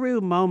breakthrough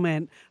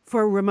moment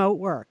for remote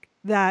work,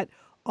 that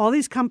all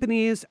these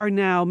companies are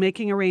now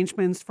making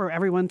arrangements for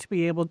everyone to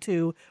be able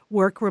to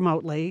work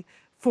remotely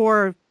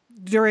for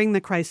during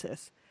the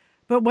crisis.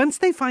 But once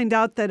they find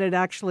out that it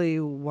actually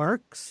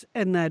works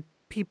and that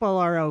people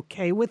are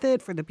okay with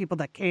it, for the people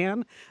that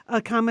can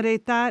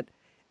accommodate that,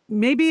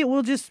 maybe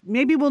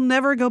we'll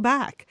never go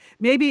back.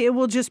 Maybe it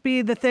will just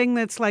be the thing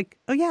that's like,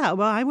 oh yeah,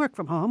 well, I work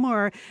from home.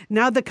 Or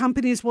now the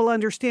companies will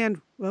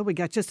understand, well, we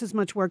got just as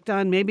much work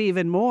done, maybe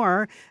even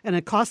more. And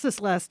it costs us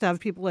less to have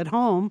people at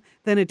home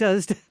than it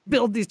does to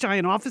build these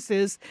giant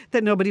offices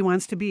that nobody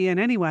wants to be in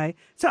anyway.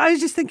 So I was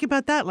just thinking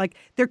about that. Like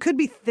there could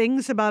be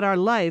things about our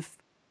life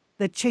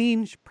that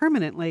change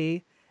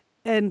permanently.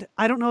 And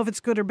I don't know if it's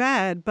good or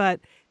bad, but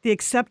the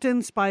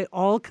acceptance by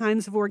all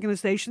kinds of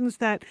organizations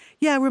that,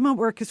 yeah, remote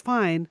work is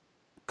fine,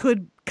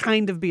 could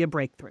kind of be a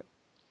breakthrough.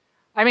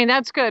 I mean,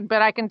 that's good,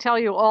 but I can tell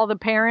you all the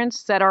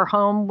parents that are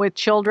home with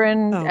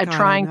children Oh, God, I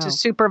trying know. to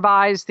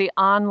supervise the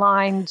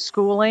online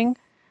schooling,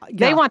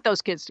 they Yeah. want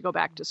those kids to go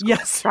back to school.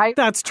 Yes, right?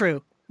 that's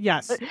true.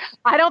 Yes.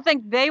 I don't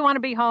think they want to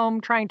be home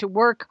trying to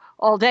work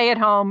all day at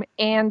home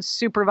and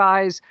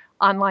supervise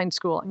online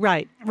schooling.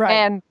 Right. Right.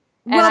 And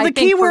Well, I the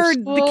think for keyword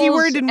in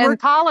schools and work.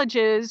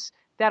 colleges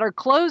that are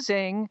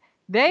closing,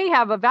 they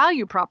have a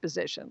value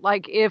proposition.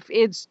 Like if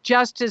it's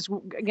just as,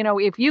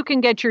 if you can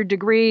get your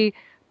degree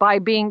by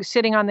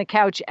sitting on the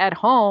couch at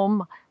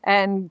home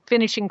and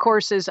finishing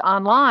courses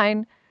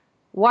online,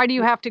 why do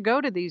you have to go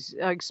to these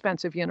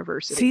expensive See,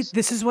 universities?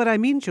 this is what I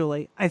mean,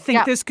 Julie. I think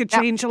Yeah, this could yeah.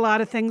 change a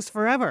lot of things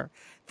forever.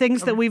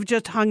 Things that we've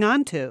just hung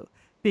on to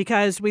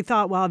because we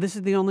thought, well, this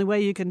is the only way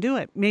you can do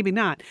it. Maybe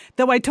not.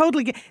 Though I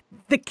totally get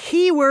the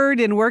key word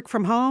in work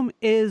from home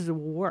is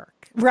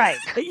work. Right.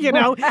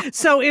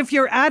 So if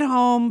you're at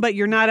home, but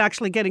you're not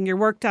actually getting your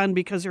work done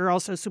because you're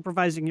also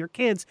supervising your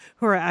kids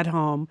who are at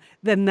home,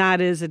 then that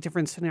is a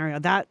different scenario.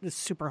 That is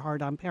super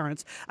hard on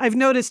parents. I've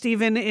noticed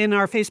even in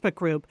our Facebook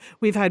group,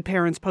 we've had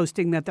parents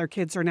posting that their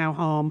kids are now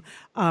home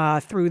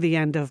through the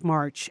end of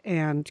March.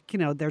 And,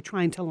 they're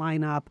trying to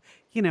line up,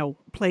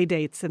 play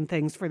dates and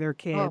things for their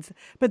kids.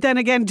 But then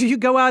again, do you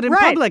go out in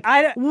Right. public?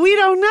 We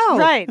don't know.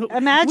 Right.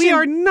 Imagine- We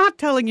are not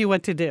telling you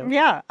what to do.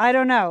 Yeah, I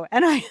don't know.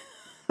 And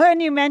when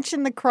you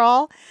mentioned the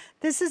crawl,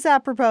 this is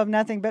apropos of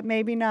nothing, but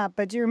maybe not.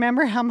 But do you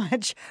remember how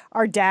much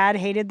our dad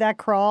hated that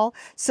crawl?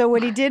 So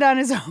what he did on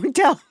his own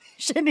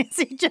television is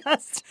he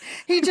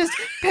just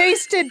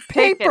pasted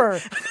paper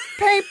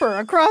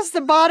across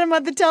the bottom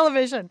of the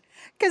television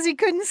because he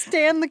couldn't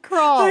stand the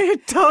crawl. I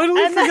had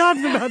totally And then-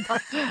 forgotten about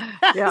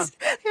that. Yeah.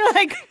 You're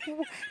like,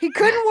 he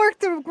couldn't work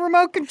the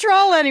remote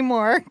control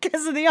anymore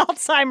because of the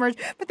Alzheimer's,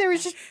 but there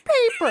was just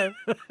paper.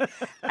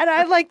 And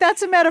I'm like,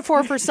 that's a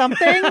metaphor for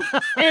something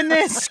in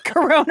this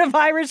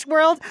coronavirus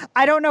world.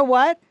 I don't know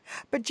what,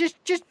 but just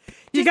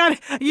You got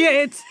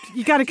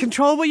to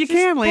control what you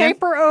can, Lian.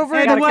 paper over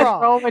And the what- crawl.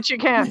 Control what you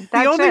can. The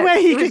That's only it.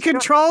 way he could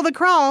control the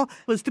crawl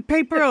was to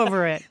paper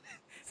over it.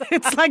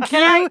 It's like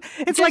Can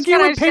it's just like you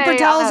can I with paper say,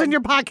 towels in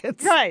your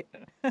pockets. Right.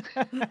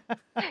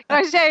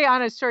 I say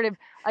on a sort of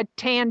a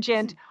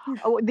tangent,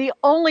 the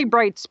only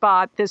bright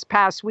spot this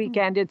past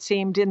weekend, it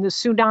seemed, in the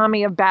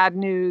tsunami of bad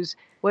news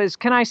was,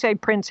 can I say,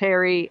 Prince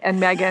Harry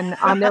and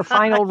Meghan on their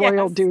final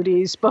royal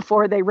duties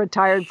before they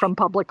retired from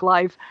public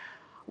life.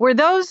 Were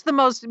those the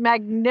most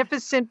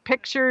magnificent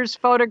pictures,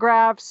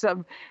 photographs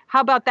of, how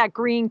about that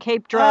green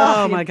cape dress?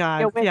 Oh, my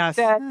God, yes.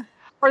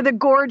 Or the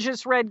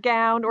gorgeous red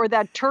gown, or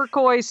that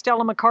turquoise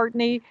Stella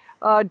McCartney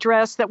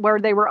dress where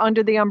they were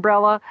under the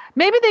umbrella.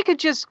 Maybe they could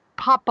just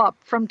pop up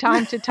from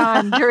time to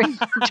time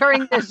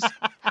during this,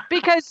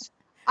 because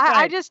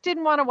I just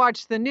didn't want to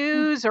watch the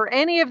news or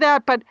any of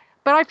that. But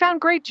I found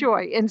great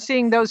joy in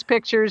seeing those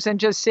pictures and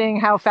just seeing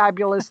how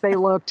fabulous they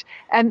looked.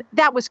 And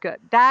that was good.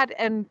 That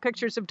and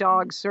pictures of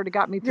dogs sort of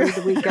got me through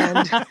the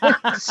weekend.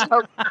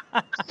 So,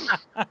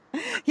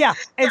 Yeah,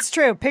 it's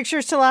true.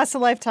 Pictures to last a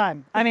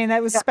lifetime. I mean,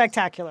 that was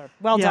spectacular.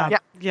 Well done.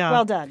 Yeah.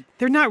 Well done.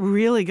 They're not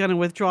really going to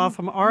withdraw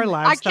from our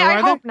lives, I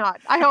are hope they?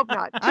 not. I hope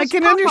not. I Just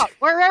can pop understand. up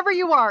wherever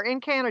you are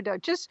in Canada.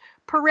 Just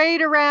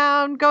parade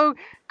around, go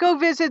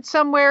visit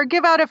somewhere,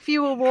 give out a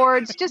few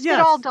awards, just get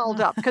all dolled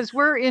up because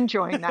we're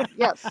enjoying that.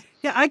 Yes.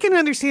 Yeah, I can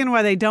understand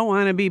why they don't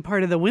want to be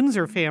part of the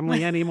Windsor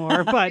family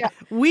anymore, but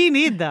we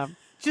need them.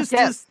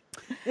 It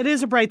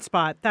is a bright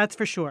spot, that's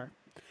for sure.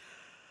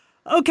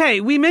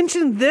 Okay, we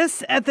mentioned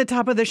this at the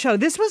top of the show.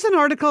 This was an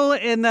article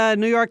in the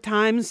New York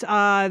Times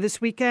this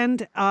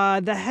weekend.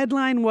 The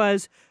headline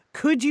was,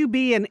 "Could you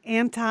be an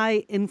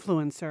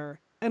anti-influencer?"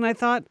 And I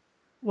thought,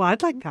 well,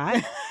 I'd like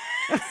that.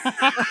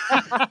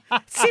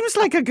 Seems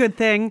like a good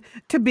thing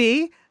to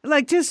be,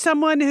 like just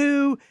someone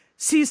who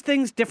sees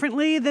things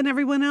differently than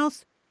everyone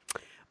else.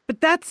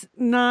 But that's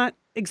not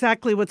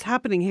exactly what's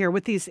happening here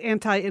with these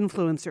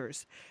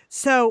anti-influencers.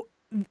 So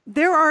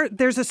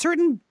there's a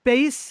certain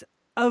base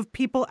of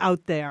people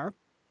out there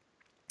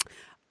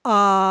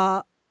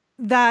that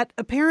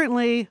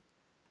apparently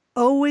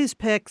always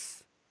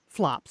picks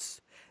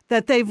flops.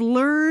 That they've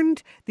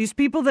learned, these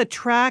people that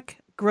track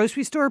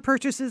grocery store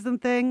purchases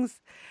and things,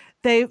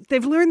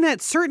 they've learned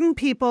that certain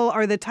people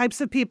are the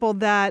types of people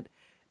that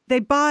they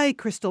buy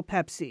Crystal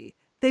Pepsi,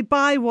 they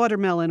buy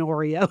watermelon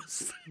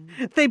Oreos,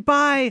 they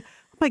buy,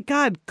 oh my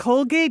God,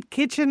 Colgate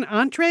kitchen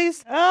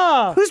entrees?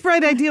 Oh. Whose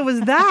bright idea was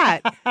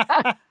that?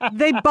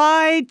 They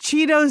buy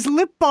Cheetos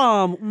lip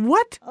balm.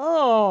 What?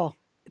 Oh.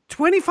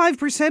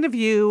 25% of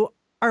you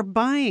are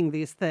buying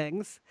these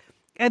things.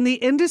 And the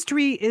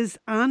industry is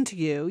onto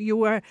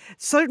you.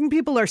 Certain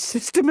people are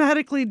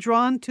systematically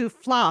drawn to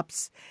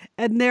flops,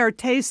 and their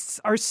tastes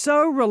are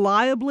so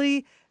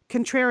reliably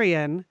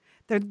contrarian.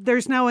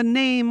 There's now a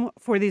name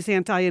for these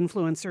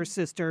anti-influencer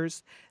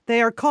sisters.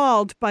 They are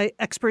called, by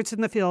experts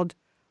in the field,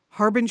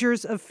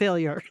 harbingers of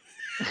failure.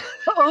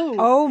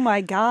 Oh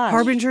my gosh.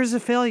 Harbingers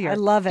of failure. I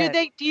love it.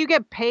 Do you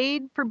get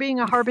paid for being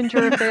a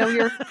harbinger of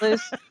failure,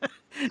 Liz?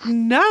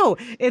 No,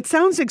 it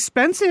sounds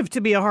expensive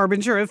to be a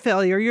harbinger of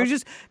failure. You're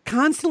just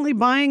constantly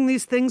buying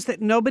these things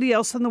that nobody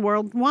else in the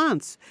world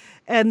wants.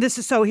 And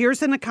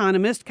here's an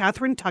economist,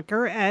 Catherine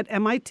Tucker at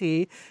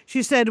MIT.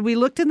 She said, "We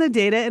looked in the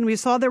data and we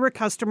saw there were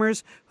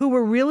customers who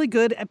were really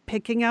good at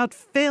picking out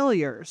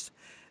failures.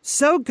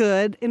 So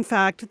good, in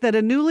fact, that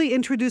a newly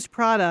introduced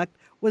product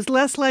was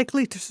less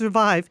likely to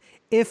survive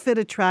if it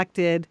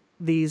attracted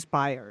these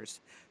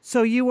buyers."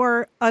 So you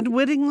are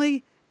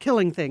unwittingly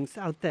killing things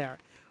out there,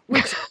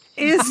 which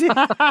is, in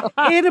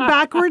a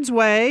backwards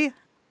way,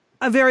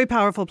 a very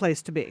powerful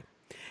place to be.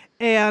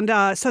 And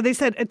so they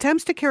said,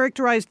 attempts to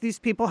characterize these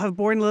people have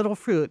borne little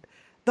fruit.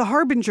 The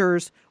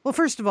harbingers, well,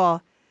 first of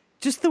all,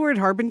 just the word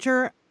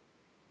harbinger,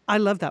 I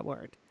love that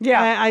word.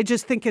 Yeah. I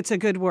just think it's a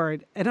good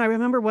word. And I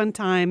remember one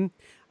time,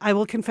 I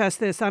will confess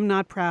this, I'm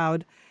not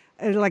proud,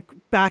 like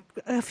back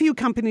a few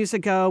companies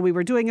ago, we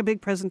were doing a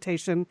big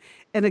presentation,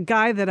 and a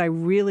guy that I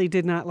really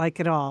did not like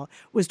at all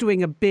was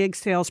doing a big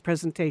sales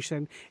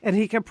presentation, and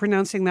he kept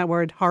pronouncing that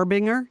word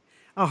harbinger.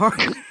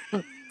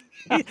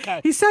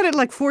 He said it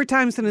like 4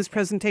 times in his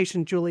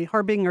presentation, Julie.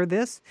 Harbinger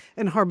this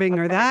and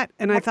harbinger that.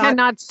 And I thought,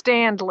 cannot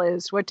stand,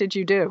 Liz. What did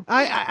you do?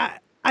 I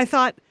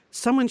thought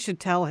someone should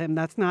tell him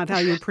that's not how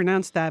you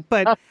pronounce that.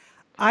 But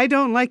I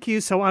don't like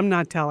you, so I'm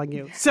not telling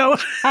you. So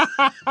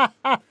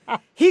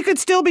he could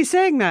still be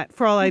saying that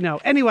for all I know.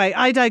 Anyway,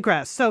 I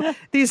digress. So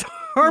these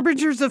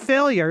harbingers of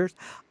failures,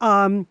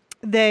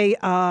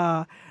 they're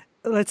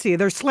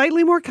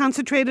slightly more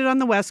concentrated on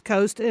the West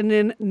Coast and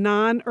in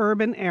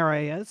non-urban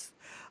areas.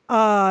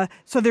 So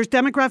there's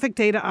demographic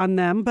data on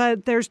them,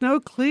 but there's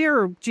no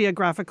clear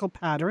geographical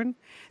pattern.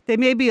 They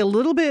may be a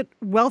little bit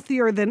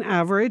wealthier than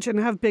average and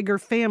have bigger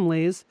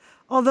families,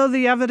 although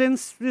the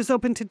evidence is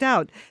open to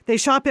doubt. They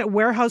shop at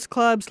warehouse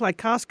clubs like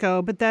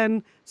Costco, but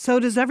then so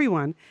does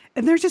everyone.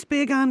 And they're just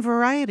big on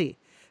variety.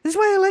 This is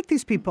why I like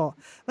these people.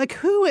 Like,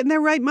 who in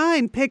their right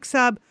mind picks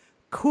up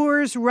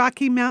Coors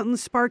Rocky Mountain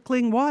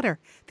sparkling water?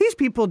 These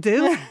people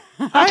do.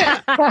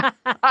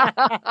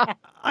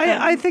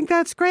 I think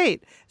that's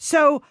great.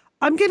 So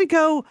I'm going to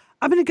go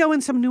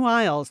in some new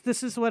aisles.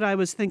 This is what I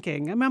was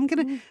thinking. I'm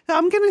going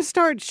to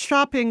start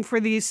shopping for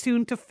these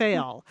soon to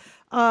fail,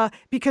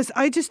 because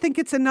I just think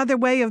it's another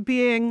way of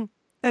being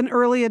an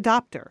early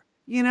adopter.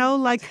 You know,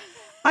 like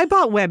I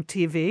bought web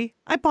TV.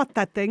 I bought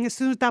that thing as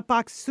soon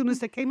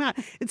as it came out.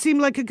 It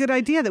seemed like a good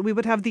idea that we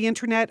would have the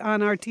internet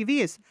on our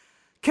TVs.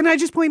 Can I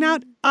just point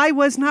out, I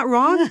was not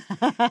wrong.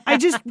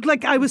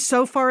 I was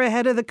so far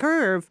ahead of the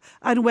curve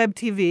on web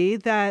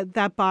TV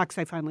that box,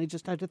 I finally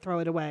just had to throw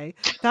it away.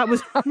 That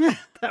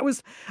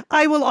was,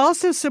 I will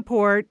also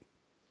support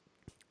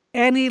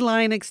any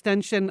line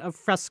extension of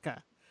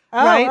Fresca.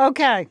 Oh, right?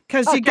 okay.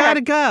 Because you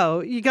gotta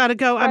go.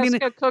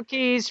 Fresca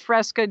cookies,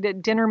 Fresca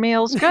dinner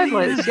meals. Good,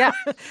 Liz. Yeah.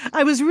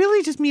 I was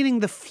really just meaning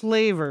the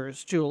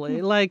flavors,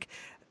 Julie. Like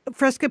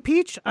Fresca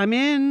peach, I'm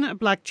in.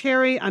 Black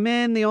cherry, I'm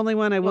in. The only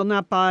one I will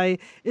not buy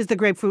is the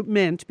grapefruit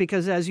mint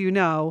because, as you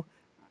know,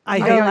 I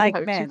You hate- don't like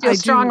She mint. feels I do-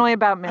 strongly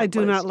about mint. I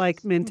do Liz. not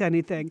like mint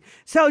anything.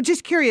 So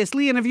just curious,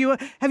 Lian, have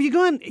you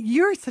gone?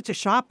 You're such a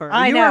shopper.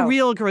 I You're know. a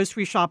real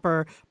grocery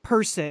shopper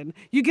person.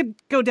 You could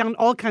go down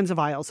all kinds of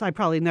aisles. I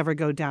probably never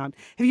go down.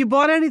 Have you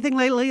bought anything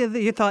lately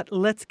that you thought,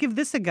 let's give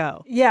this a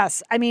go?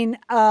 Yes, I mean,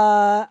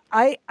 I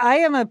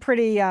am a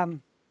pretty.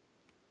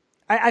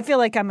 I feel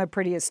like I'm a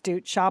pretty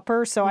astute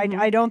shopper, so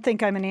I don't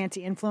think I'm an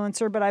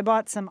anti-influencer. But I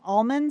bought some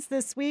almonds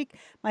this week.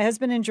 My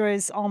husband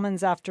enjoys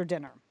almonds after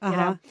dinner. You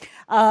know,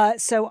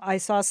 so I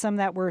saw some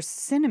that were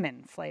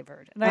cinnamon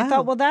flavored, and I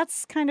thought, well,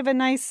 that's kind of a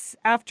nice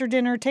after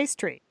dinner taste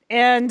treat.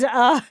 And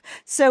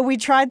so we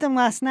tried them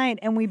last night,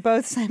 and we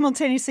both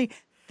simultaneously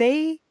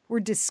they were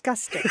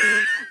disgusting.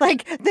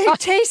 Like they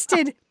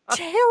tasted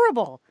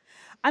terrible.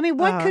 I mean,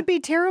 what could be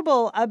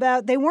terrible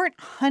about, they weren't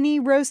honey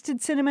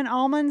roasted cinnamon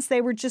almonds.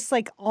 They were just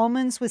like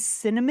almonds with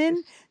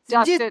cinnamon.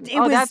 Dusted. It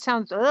was that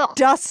sounds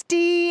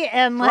dusty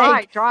and dry,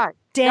 like dry,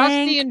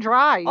 dank. dusty and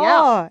dry. Yeah.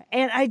 Oh,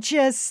 and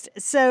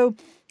so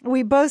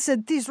we both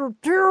said, these were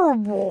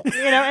terrible,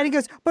 and he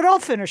goes, but I'll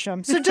finish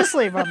them. So just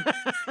leave them.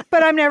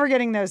 But I'm never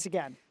getting those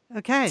again.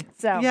 Okay.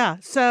 So. Yeah.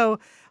 So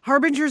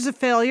harbingers of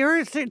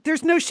failure.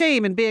 There's no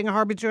shame in being a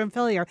harbinger of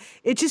failure.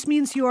 It just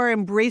means you are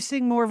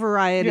embracing more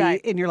variety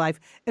in your life.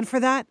 And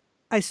for that,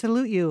 I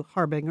salute you,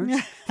 harbingers.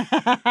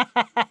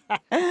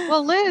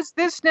 Well, Liz,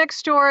 this next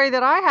story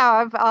that I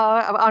have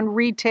on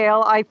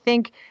retail, I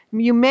think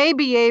you may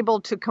be able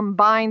to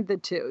combine the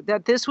two.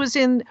 That this was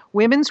in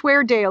Women's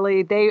Wear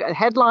Daily. The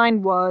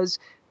headline was,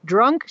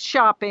 "Drunk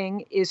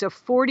shopping is a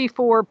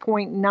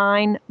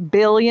 44.9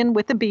 billion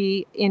with a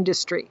B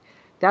industry."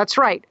 That's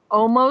right.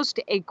 Almost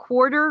a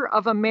quarter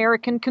of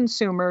American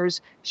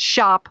consumers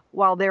shop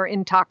while they're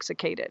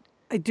intoxicated.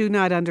 I do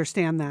not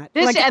understand that.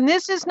 And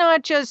this is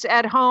not just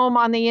at home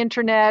on the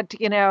internet,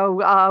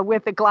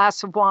 with a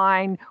glass of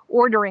wine,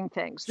 ordering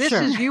things. This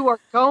is you are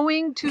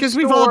going to because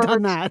we've all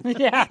done that.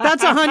 Yeah.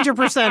 That's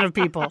 100% of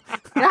people.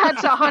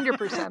 That's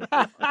 100%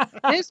 of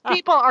people. These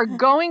people are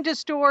going to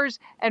stores,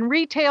 and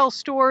retail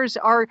stores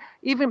are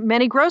even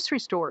many grocery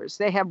stores.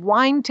 They have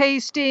wine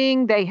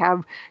tasting. They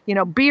have,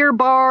 beer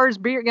bars,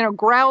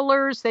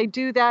 growlers. They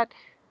do that.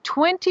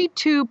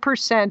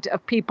 22%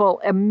 of people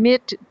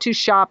admit to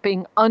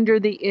shopping under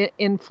the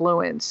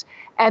influence.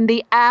 And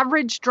the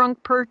average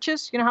drunk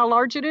purchase, you know how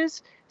large it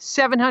is?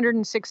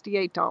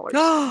 $768.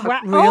 Wow.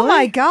 Really? Oh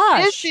my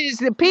gosh.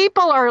 The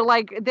people are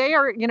like, they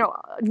are,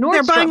 Nordstrom.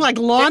 They're buying like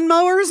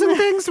lawnmowers and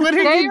things? What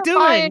are They you are doing?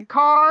 buying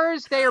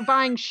cars. They are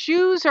buying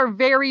shoes are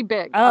very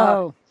big.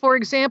 Oh. For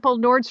example,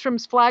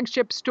 Nordstrom's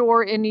flagship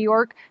store in New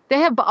York, they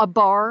have a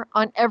bar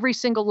on every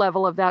single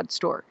level of that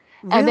store.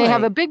 And they have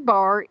Really? a big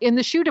bar in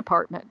the shoe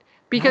department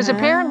because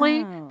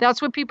apparently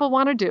that's what people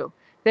want to do.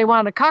 They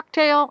want a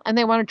cocktail and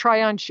they want to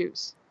try on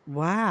shoes.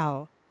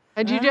 Wow.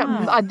 And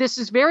this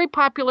is very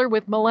popular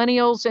with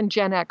millennials and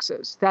Gen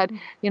X's that,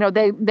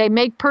 they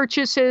make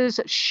purchases,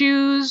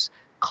 shoes,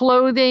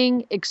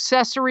 clothing,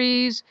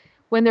 accessories.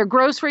 When they're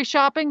grocery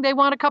shopping, they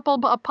want a couple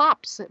of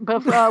pops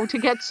to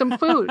get some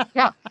food.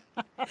 Yeah.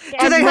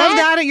 Do they have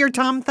that at your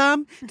Tom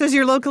Thumb? Does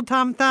your local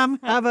Tom Thumb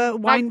have a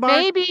wine bar?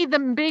 Maybe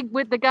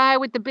the guy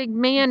with the big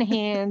man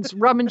hands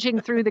rummaging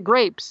through the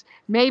grapes.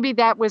 Maybe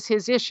that was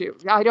his issue.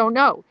 I don't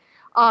know.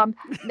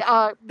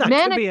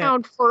 Men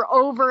account for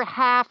over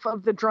half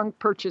of the drunk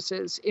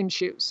purchases in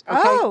shoes.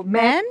 Okay? Oh,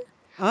 men?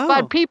 Oh.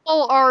 But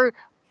people are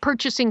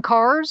purchasing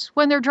cars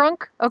when they're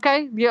drunk.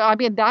 Okay. Yeah. I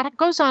mean, that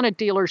goes on at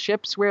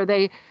dealerships where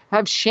they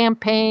have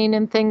champagne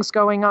and things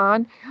going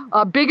on.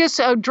 Biggest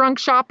drunk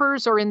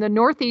shoppers are in the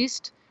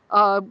Northeast,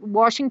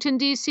 Washington,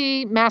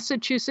 D.C.,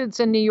 Massachusetts,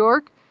 and New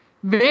York.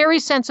 Very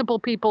sensible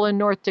people in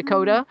North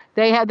Dakota.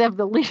 They have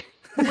the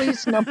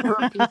least number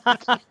of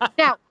people.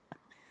 Now,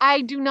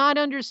 I do not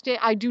understand.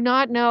 I do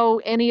not know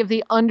any of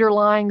the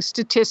underlying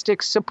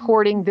statistics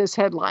supporting this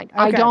headline.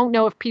 Okay. I don't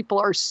know if people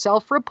are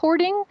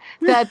self-reporting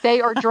that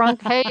they are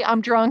drunk. Hey, I'm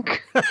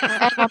drunk, and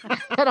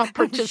I'm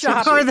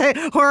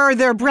participating. Or are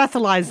they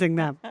breathalyzing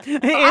them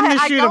in the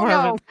shoe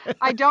department?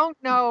 I don't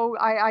know.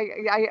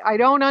 I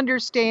don't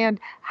understand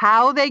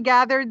how they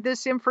gathered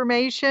this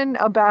information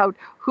about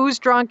who's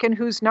drunk and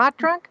who's not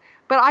drunk.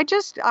 But I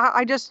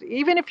just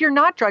even if you're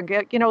not drunk,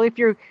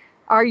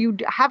 are you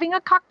having a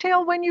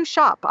cocktail when you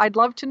shop? I'd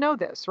love to know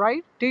this,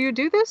 right? Do you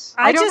do this?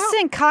 I just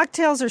think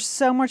cocktails are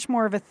so much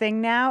more of a thing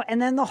now. And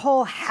then the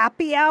whole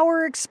happy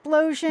hour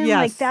explosion,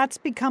 like that's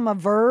become a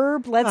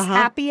verb. Let's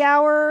happy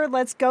hour.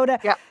 Let's go to...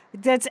 Yeah.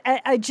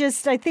 I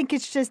think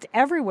it's just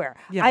everywhere.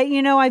 Yeah.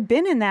 I've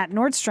been in that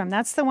Nordstrom.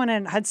 That's the one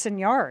in Hudson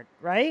Yard,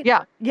 right?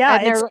 Yeah. Yeah,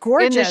 and it's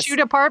gorgeous. In the shoe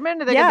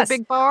department, they have the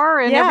big bar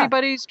and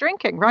everybody's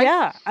drinking, right?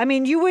 Yeah. I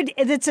mean,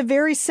 it's a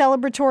very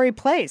celebratory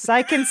place.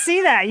 I can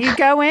see that. You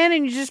go in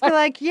and you just be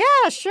like,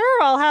 yeah,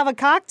 sure, I'll have a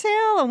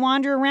cocktail and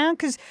wander around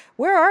because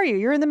where are you?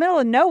 You're in the middle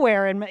of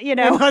nowhere in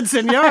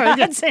Hudson Yard.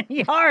 Hudson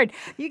Yard.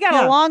 You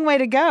got a long way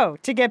to go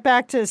to get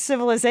back to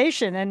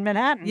civilization in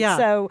Manhattan. Yeah.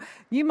 So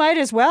you might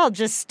as well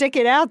just stick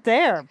it out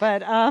there.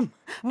 But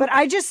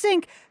I just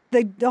think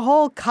the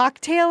whole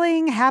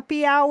cocktailing,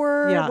 happy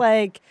hour,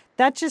 like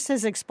that just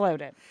has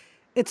exploded.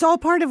 It's all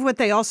part of what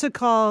they also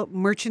call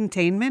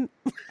merchantainment.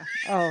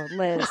 Oh,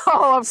 Liz.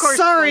 Oh, of course.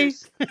 Sorry.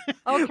 Liz.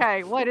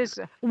 Okay, what is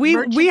it? We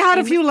had a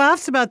Merchantainment? few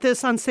laughs about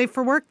this on Safe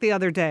for Work the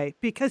other day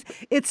because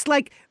it's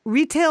like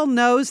retail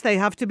knows they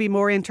have to be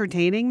more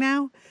entertaining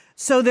now.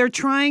 So they're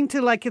trying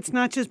to, like, it's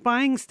not just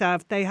buying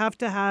stuff. They have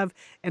to have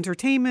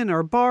entertainment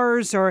or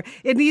bars, or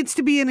it needs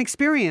to be an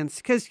experience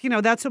because, you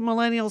know, that's what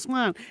millennials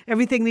want.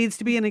 Everything needs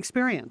to be an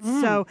experience.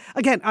 So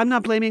again, I'm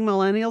not blaming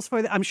millennials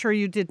for that. I'm sure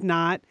you did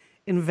not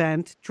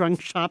invent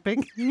drunk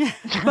shopping,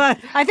 but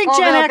I think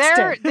Gen Although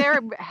X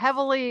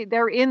did.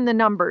 they're in the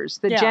numbers.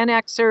 The Yeah. Gen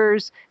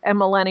Xers and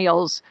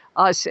millennials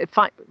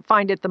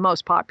find it the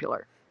most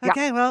popular. Yeah.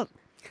 okay, well,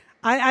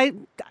 I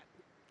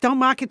don't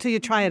mock it till you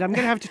try it. I'm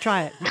going to have to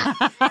try it.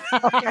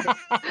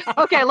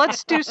 Okay,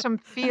 let's do some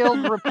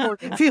field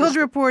reporting. Field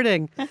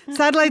reporting.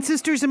 Satellite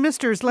Sisters and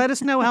Misters, let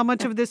us know how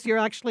much of this you're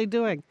actually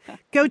doing.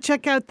 Go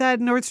check out that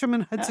Nordstrom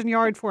and Hudson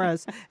Yard for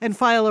us and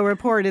file a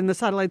report in the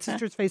Satellite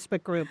Sisters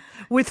Facebook group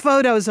with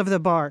photos of the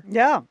bar.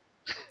 Yeah.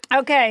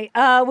 Okay,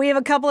 we have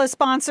a couple of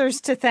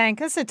sponsors to thank.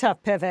 That's a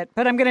tough pivot,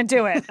 but I'm going to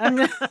do it.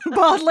 I'm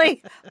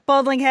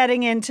boldly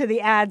heading into the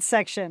ad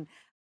section.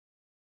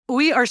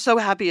 We are so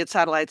happy at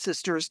Satellite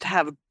Sisters to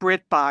have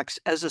BritBox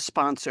as a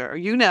sponsor.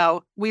 You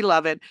know, we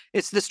love it.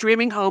 It's the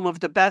streaming home of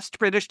the best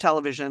British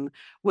television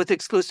with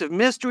exclusive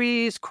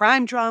mysteries,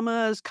 crime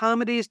dramas,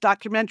 comedies,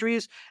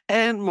 documentaries,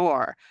 and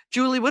more.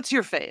 Julie, what's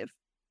your fave?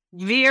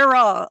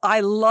 Vera,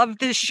 I love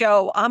this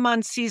show. I'm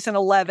on season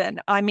 11.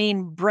 I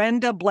mean,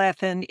 Brenda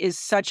Blethyn is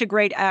such a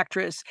great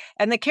actress.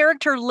 And the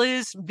character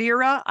Liz,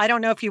 Vera, I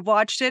don't know if you've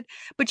watched it,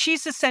 but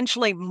she's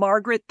essentially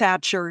Margaret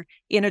Thatcher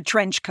in a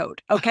trench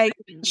coat, okay?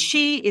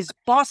 She is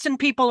bossing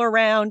people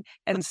around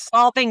and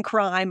solving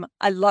crime.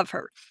 I love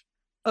her.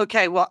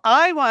 Okay, well,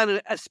 I want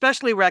to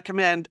especially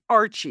recommend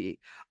Archie.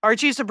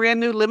 Archie's a brand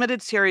new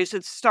limited series.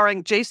 It's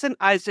starring Jason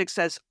Isaacs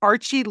as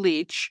Archie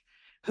Leach.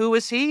 Who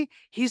is he?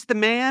 He's the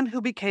man who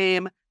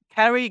became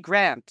Cary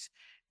Grant.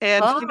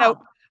 And, you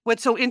know,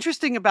 what's so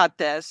interesting about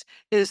this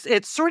is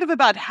it's sort of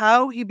about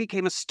how he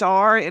became a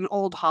star in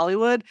old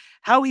Hollywood,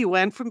 how he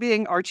went from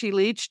being Archie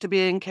Leach to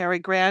being Cary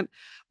Grant.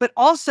 But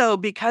also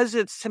because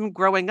it's him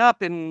growing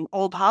up in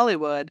old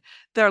Hollywood,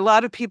 there are a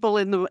lot of people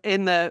in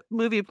the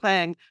movie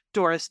playing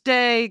Doris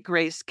Day,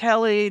 Grace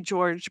Kelly,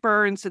 George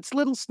Burns. It's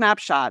little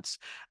snapshots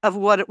of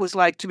what it was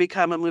like to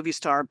become a movie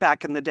star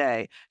back in the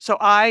day. So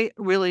I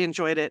really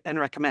enjoyed it and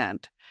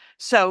recommend.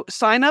 So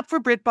sign up for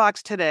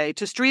BritBox today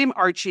to stream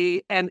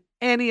Archie and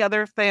any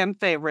other fan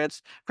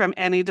favorites from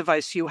any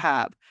device you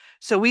have.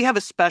 So we have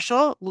a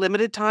special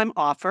limited time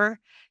offer.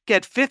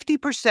 Get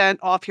 50%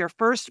 off your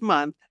first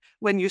month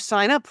when you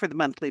sign up for the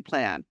monthly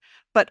plan,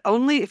 but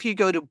only if you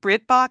go to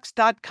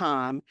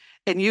BritBox.com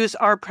and use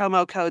our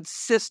promo code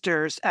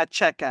SISTERS at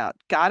checkout.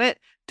 Got it?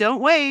 Don't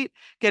wait.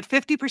 Get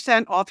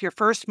 50% off your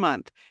first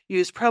month.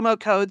 Use promo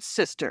code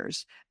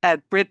SISTERS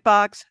at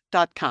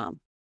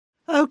BritBox.com.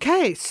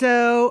 Okay,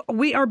 so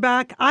we are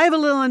back. I have a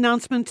little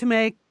announcement to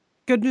make.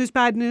 Good news,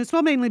 bad news.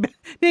 Well, mainly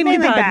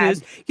bad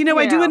news. You know,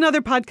 I do Yeah.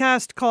 another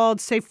podcast called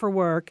Safe for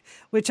Work,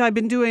 which I've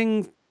been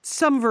doing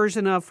some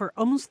version of for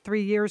almost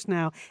 3 years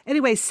now.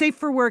 Anyway, Safe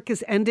for Work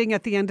is ending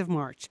at the end of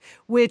March,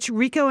 which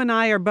Rico and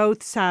I are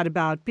both sad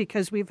about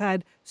because we've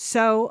had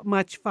so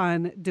much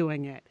fun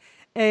doing it.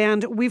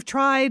 And we've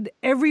tried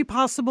every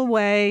possible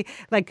way.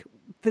 Like,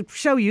 the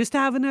show used to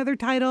have another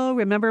title.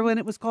 Remember when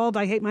it was called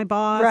I Hate My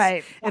Boss?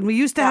 Right. And we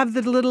used to have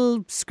the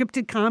little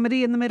scripted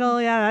comedy in the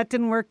middle. Yeah, that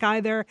didn't work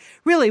either.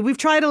 Really, we've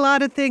tried a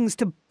lot of things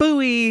to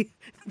buoy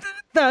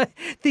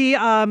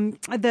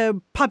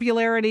the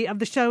popularity of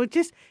the show. It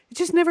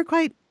just never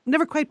quite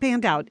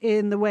panned out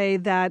in the way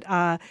that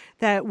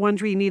that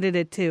Wondery needed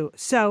it to.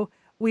 So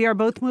we are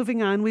both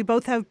moving on. We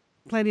both have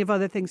plenty of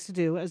other things to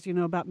do, as you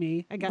know about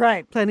me. I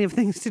got plenty of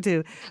things to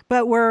do.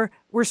 But we're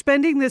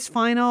spending this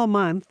final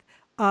month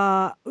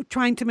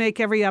trying to make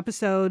every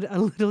episode a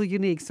little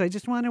unique. So I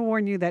just want to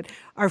warn you that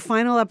our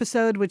final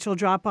episode, which will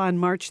drop on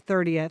March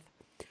 30th,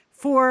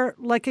 for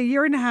like a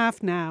year and a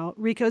half now,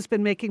 Rico's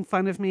been making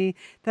fun of me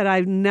that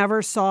I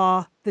never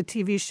saw the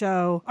TV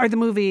show or the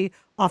movie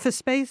Office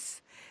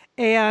Space.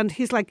 And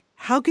he's like,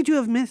 how could you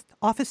have missed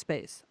Office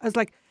Space? I was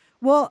like,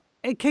 well,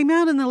 it came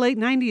out in the late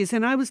 90s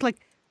and I was like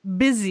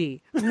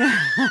busy.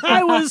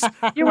 I was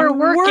You were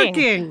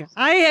working.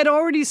 I had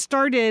already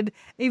started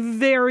a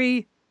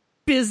very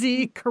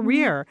busy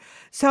career.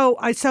 So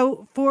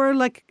for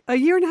like a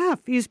year and a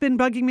half, he's been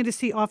bugging me to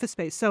see Office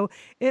Space. So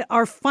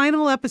our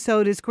final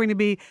episode is going to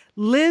be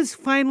Liz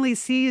finally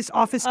sees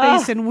Office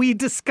Space and we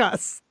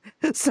discuss.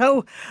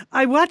 So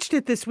I watched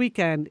it this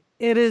weekend.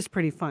 It is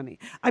pretty funny.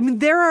 I mean,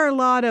 there are a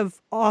lot of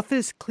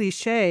Office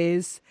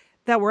cliches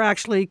that were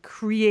actually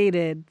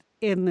created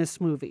in this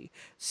movie.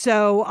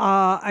 So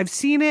I've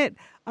seen it.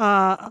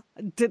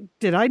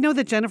 Did I know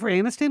that Jennifer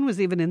Aniston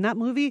was even in that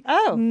movie?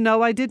 Oh.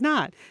 No, I did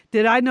not.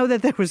 Did I know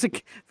that there was a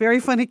very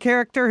funny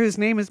character whose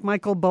name is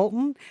Michael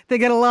Bolton? They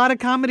get a lot of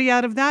comedy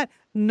out of that?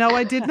 No,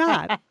 I did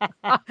not.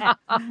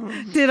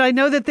 Did I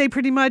know that they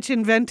pretty much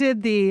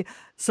invented the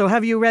 "so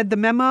have you read the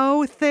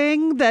memo"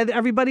 thing that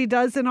everybody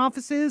does in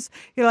offices?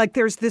 You're like,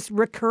 there's this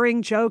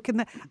recurring joke,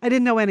 and I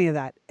didn't know any of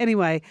that.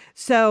 Anyway,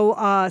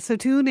 so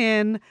tune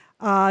in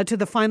to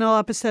the final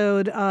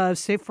episode of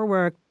Safe for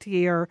Work to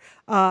hear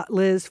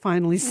Liz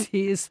finally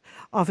sees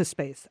Office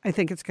Space. I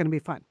think it's going to be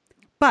fun.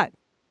 But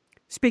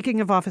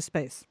speaking of Office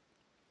Space,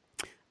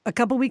 a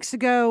couple weeks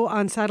ago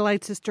on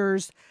Satellite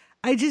Sisters,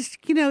 I just,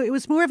 it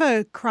was more of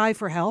a cry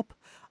for help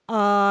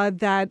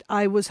that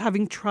I was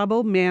having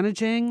trouble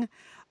managing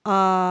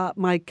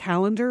my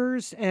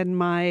calendars and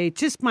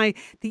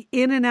the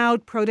in and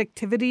out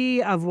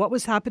productivity of what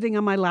was happening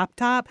on my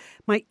laptop.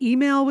 My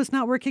email was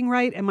not working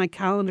right, and my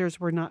calendars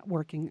were not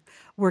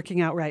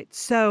working out right.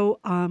 So,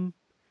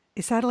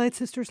 a Satellite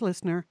Sisters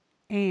listener,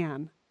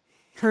 Anne,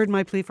 heard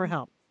my plea for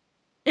help.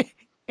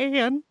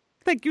 Anne,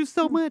 thank you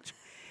so much.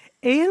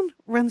 Anne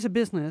runs a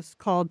business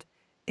called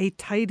A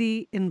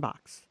Tidy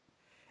Inbox.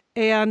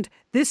 And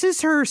this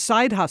is her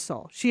side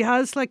hustle. She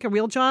has like a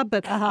real job,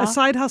 but a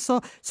side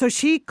hustle. So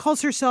she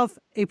calls herself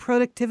a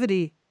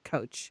productivity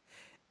coach.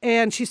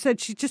 And she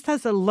said she just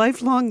has a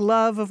lifelong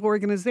love of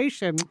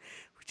organization,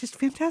 which is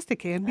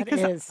fantastic, Anne,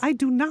 because I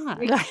do not.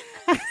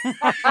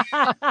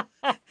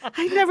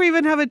 I never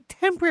even have a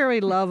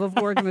temporary love of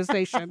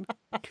organization.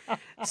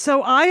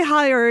 So I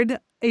hired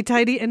A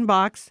Tidy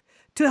Inbox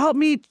to help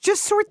me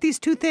just sort these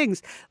two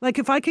things. Like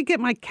if I could get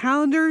my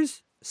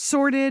calendars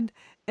sorted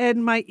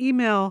and my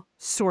email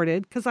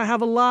sorted, because I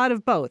have a lot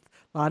of both.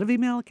 A lot of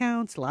email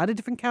accounts, a lot of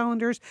different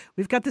calendars.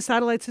 We've got the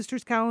Satellite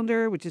Sisters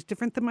calendar, which is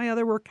different than my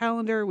other work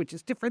calendar, which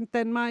is different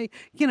than my,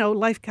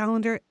 life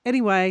calendar.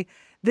 Anyway,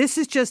 this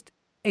is just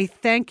a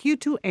thank you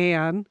to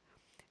Anne.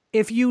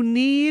 If you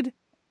need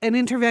an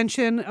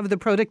intervention of the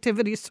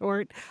productivity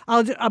sort,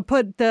 I'll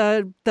put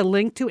the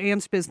link to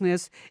Anne's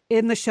business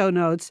in the show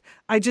notes.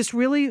 I just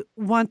really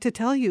want to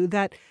tell you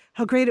that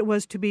how great it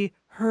was to be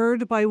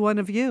heard by one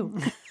of you.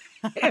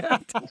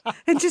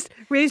 and just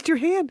raised your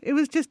hand. It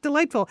was just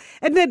delightful.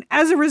 And then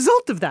as a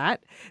result of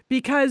that,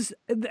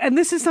 and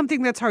this is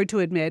something that's hard to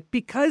admit,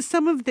 because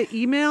some of the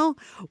email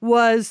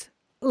was,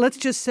 let's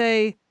just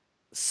say,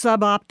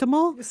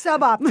 suboptimal.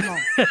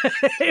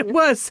 It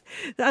was.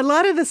 A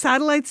lot of the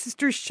Satellite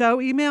Sisters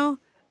show email,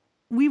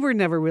 we were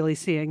never really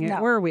seeing it,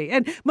 were we?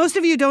 And most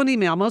of you don't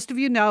email. Most of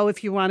you know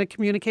if you want to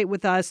communicate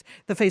with us,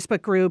 the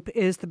Facebook group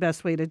is the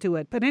best way to do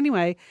it. But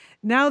anyway,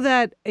 now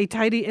that A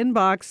Tidy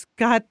Inbox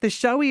got the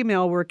show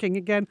email working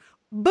again,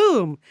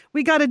 boom,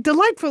 we got a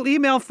delightful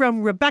email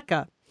from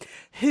Rebecca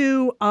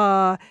who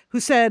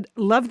said,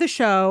 love the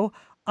show.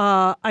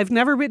 I've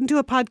never written to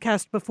a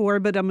podcast before,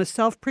 but I'm a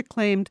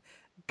self-proclaimed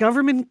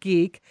government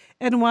geek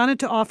and wanted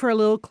to offer a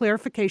little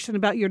clarification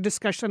about your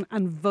discussion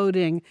on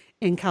voting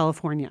in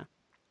California.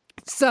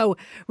 So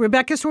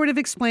Rebecca sort of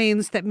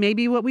explains that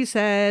maybe what we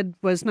said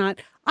was not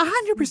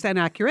 100%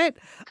 accurate,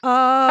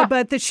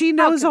 but that she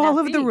knows all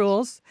of the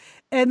rules.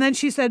 And then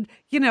she said,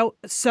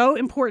 so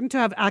important to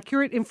have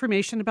accurate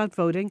information about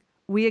voting.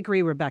 We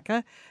agree,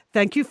 Rebecca.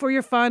 Thank you for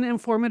your fun,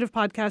 informative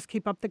podcast.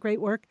 Keep up the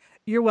great work.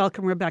 You're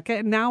welcome, Rebecca.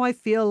 And now I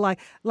feel like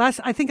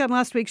I think on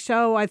last week's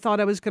show, I thought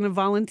I was going to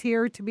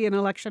volunteer to be an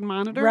election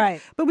monitor.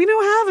 Right. But we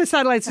don't have a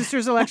Satellite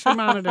Sisters election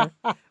monitor.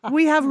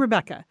 We have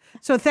Rebecca.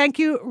 So thank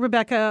you,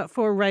 Rebecca,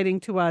 for writing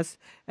to us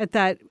at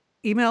that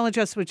email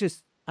address, which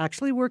is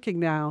actually working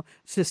now,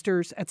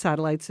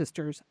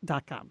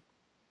 sisters@satellitesisters.com.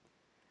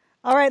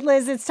 All right,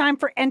 Liz, it's time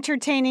for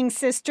Entertaining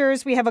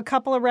Sisters. We have a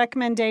couple of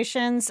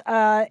recommendations,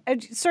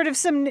 sort of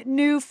some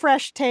new,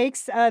 fresh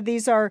takes.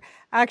 These are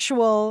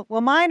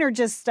mine are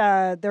just,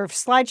 they're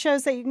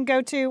slideshows that you can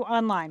go to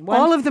online.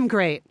 All of them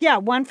great. Yeah,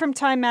 one from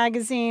Time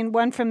Magazine,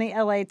 one from the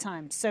LA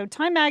Times. So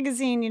Time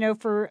Magazine,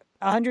 for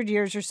 100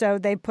 years or so,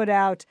 they put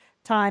out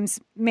Time's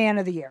Man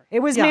of the Year.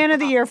 It was Man of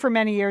the Year for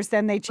many years.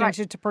 Then they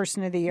changed it to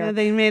Person of the Year. Yeah,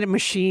 they made it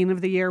Machine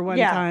of the Year one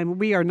time.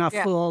 We are not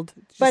fooled.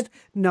 Just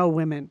no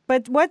women.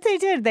 But what they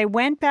did, they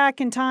went back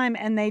in time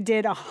and they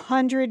did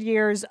 100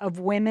 years of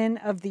Women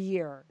of the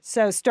Year.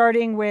 So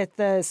starting with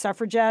the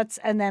suffragettes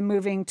and then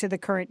moving to the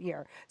current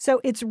year. So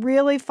it's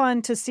really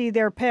fun to see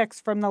their picks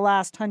from the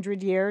last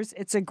 100 years.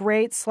 It's a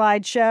great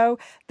slideshow.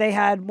 They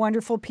had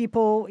wonderful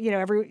people,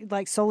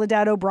 like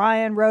Soledad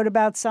O'Brien wrote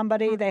about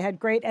somebody. They had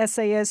great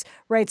essayists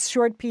write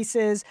short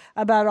pieces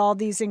about all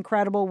these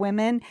incredible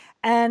women.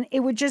 And it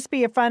would just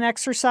be a fun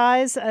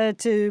exercise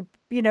to,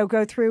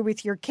 go through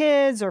with your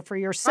kids or for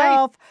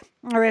yourself.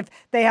 Right. Or if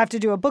they have to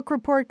do a book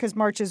report because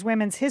March is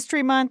Women's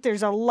History Month,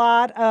 there's a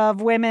lot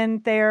of women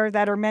there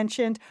that are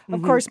mentioned.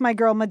 Of course, my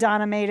girl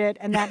Madonna made it,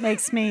 and that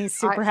makes me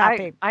super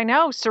happy. I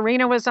know.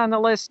 Serena was on the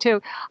list,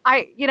 too.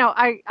 I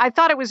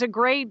thought it was a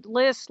great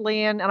list,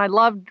 Lian, and I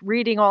loved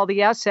reading all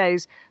the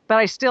essays,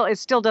 but it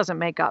still doesn't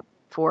make up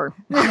for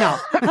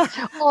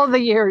all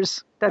the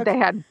years that they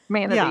had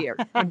Man of the Year.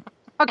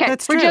 Okay,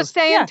 That's we're true. just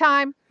saying Yeah.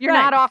 time. You're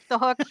Right. not off the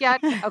hook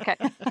yet. Okay,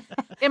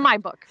 in my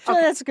book. So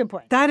Okay. that's a good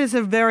point. That is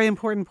a very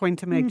important point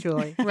to make,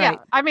 Julie. Yeah, Right.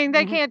 I mean,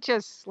 they can't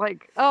just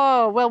like,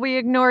 oh, well, we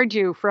ignored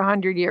you for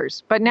 100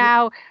 years, but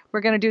now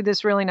we're going to do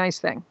this really nice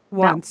thing. No.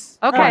 Once.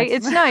 Okay, Once.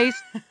 it's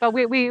nice, but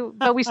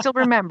we still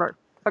remember.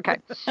 Okay.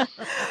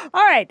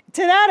 All right.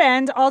 To that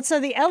end, also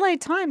the LA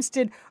Times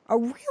did a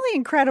really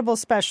incredible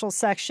special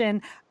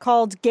section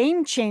called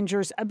Game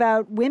Changers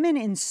about women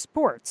in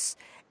sports.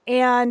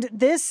 And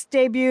this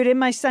debuted in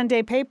my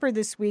Sunday paper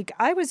this week.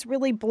 I was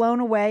really blown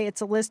away.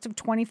 It's a list of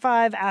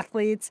 25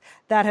 athletes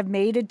that have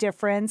made a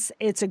difference.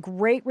 It's a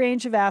great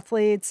range of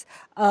athletes,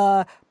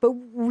 but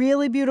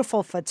really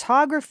beautiful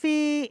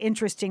photography,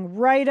 interesting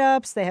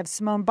write-ups. They have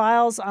Simone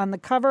Biles on the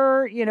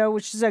cover,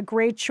 which is a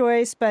great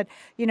choice. But,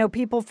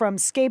 people from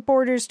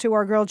skateboarders to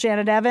our girl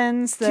Janet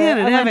Evans, the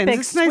Olympic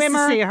It's swimmer.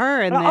 nice to see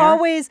her in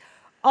there.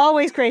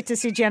 Always great to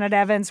see Janet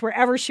Evans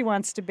wherever she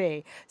wants to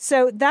be.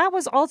 So that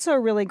was also a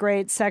really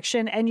great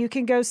section, and you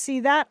can go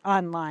see that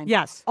online.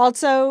 Yes.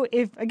 Also,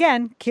 if,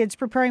 again, kids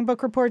preparing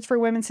book reports for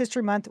Women's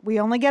History Month, we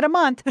only get a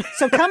month,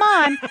 so come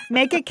on,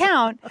 make it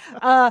count.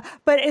 But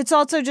it's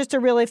also just a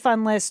really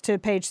fun list to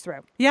page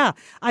through. Yeah,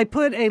 I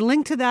put a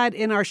link to that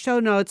in our show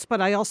notes,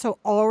 but I also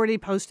already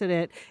posted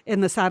it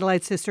in the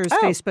Satellite Sisters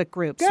Facebook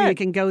group. So you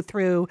can go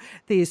through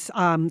these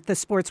the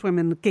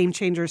Sportswomen Game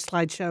Changers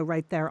slideshow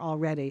right there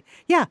already.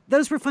 Yeah,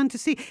 those were fun to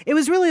see. It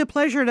was really a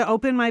pleasure to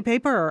open my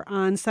paper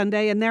on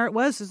Sunday, and there it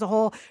was. There's a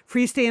whole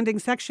freestanding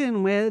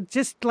section with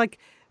just like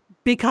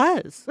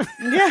because.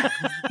 Yeah.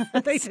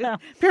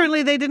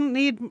 Apparently they didn't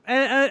need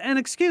an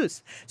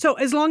excuse. So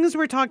as long as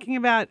we're talking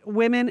about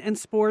women and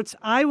sports,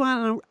 I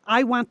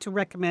want to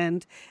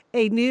recommend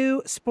a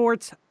new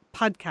sports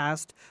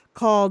podcast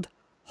called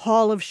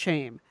Hall of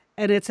Shame.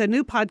 And it's a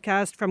new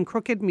podcast from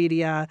Crooked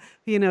Media,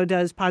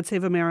 does Pod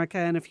Save America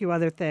and a few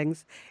other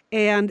things.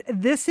 And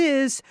this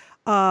is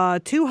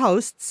two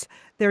hosts.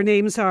 Their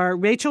names are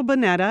Rachel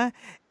Bonetta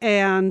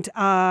and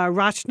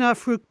Rachna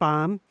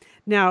Fruchbaum.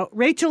 Now,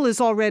 Rachel is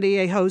already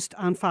a host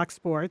on Fox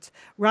Sports.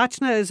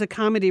 Rachna is a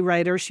comedy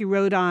writer. She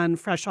wrote on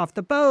Fresh Off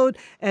the Boat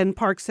and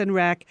Parks and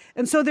Rec.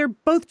 And so they're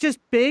both just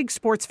big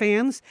sports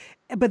fans,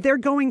 but they're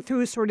going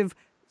through sort of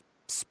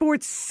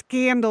sports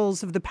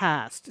scandals of the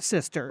past,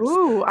 sisters.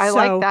 Ooh, I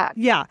like that.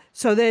 Yeah.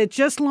 So they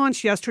just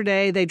launched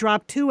yesterday. They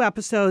dropped 2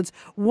 episodes.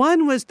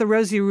 One was the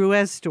Rosie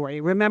Ruiz story.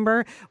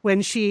 Remember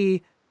when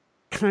she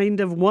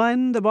kind of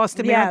won the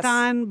Boston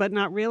Marathon, but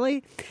not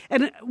really?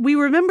 And we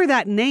remember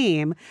that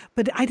name,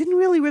 but I didn't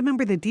really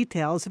remember the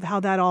details of how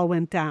that all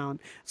went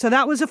down. So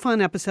that was a fun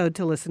episode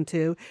to listen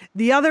to.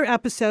 The other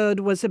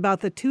episode was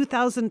about the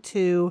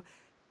 2002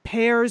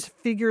 pairs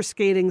figure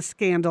skating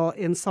scandal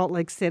in Salt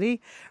Lake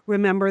City.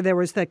 Remember, there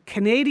was the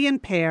Canadian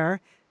pair,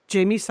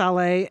 Jamie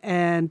Salé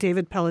and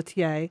David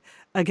Pelletier,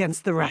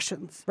 against the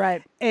Russians.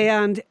 Right.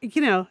 And,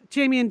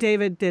 Jamie and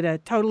David did a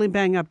totally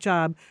bang-up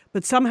job,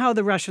 but somehow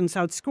the Russians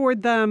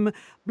outscored them,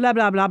 blah,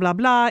 blah, blah, blah,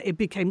 blah. It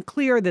became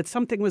clear that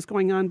something was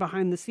going on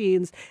behind the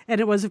scenes,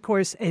 and it was, of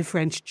course, a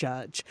French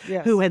judge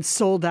who had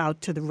sold out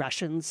to the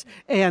Russians,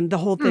 and the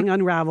whole thing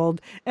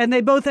unraveled, and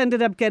they both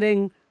ended up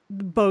getting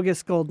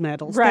bogus gold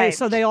medals. Right.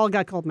 So they all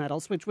got gold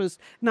medals, which was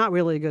not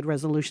really a good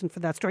resolution for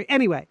that story.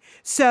 Anyway,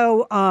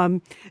 so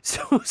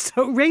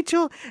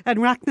Rachel and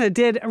Rachna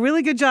did a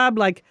really good job,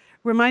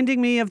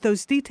 reminding me of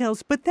those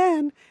details. But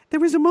then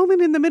there was a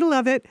moment in the middle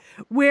of it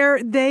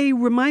where they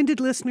reminded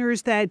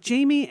listeners that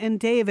Jamie and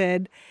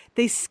David,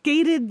 they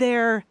skated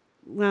their,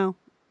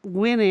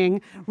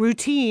 winning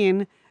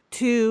routine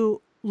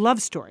to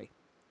Love Story.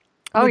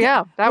 Oh,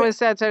 yeah.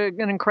 That's an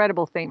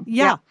incredible theme.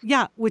 Yeah,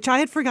 which I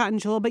had forgotten,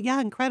 Joel, but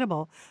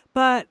incredible.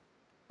 But,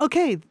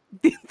 okay,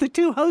 the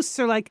two hosts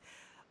are like,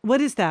 what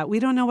is that? We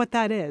don't know what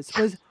that is.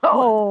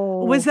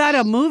 Was that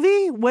a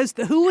movie?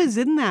 Who was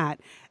in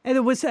that? And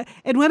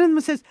and one of them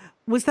says,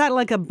 was that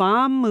like a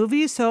bomb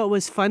movie? So it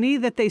was funny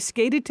that they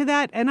skated to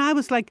that? And I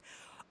was like,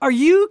 are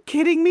you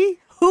kidding me?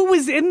 Who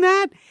was in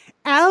that?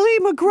 Ally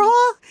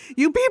McGraw?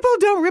 You people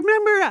don't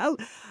remember?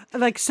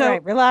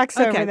 Right, relax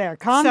over there.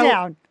 Calm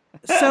down.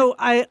 So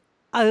I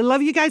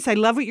love you guys. I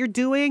love what you're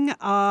doing.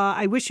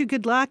 I wish you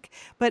good luck.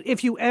 But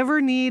if you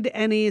ever need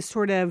any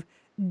sort of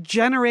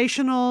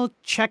generational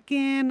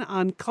check-in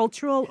on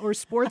cultural or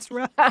sports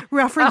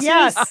references,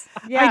 yes.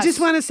 I just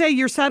want to say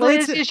your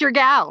satellites. This is your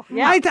gal.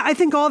 Yeah. I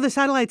think all the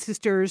Satellite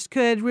Sisters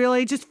could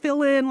really just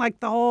fill in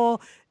the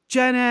whole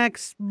Gen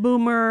X,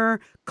 Boomer,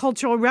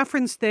 cultural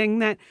reference thing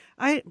that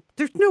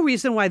there's no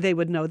reason why they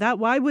would know that.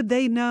 Why would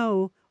they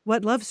know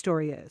what Love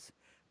Story is?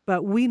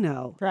 But we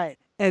know. Right.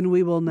 And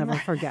we will never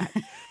forget.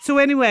 So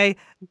anyway,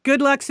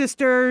 good luck,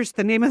 sisters.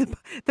 The name of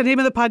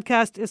the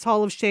podcast is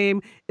Hall of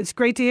Shame. It's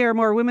great to hear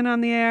more women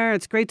on the air.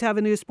 It's great to have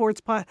a new sports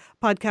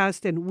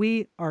podcast, and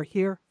we are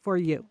here for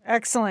you.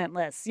 Excellent,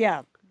 Liz.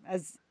 Yeah,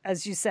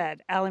 as you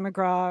said, Ally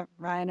McGraw,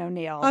 Ryan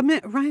O'Neal.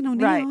 Ryan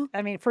O'Neal. Right.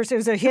 I mean, first it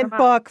was a hit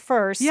book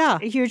first. Yeah,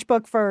 a huge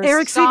book first.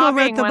 Eric Siegel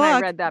wrote the book. I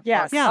read that book.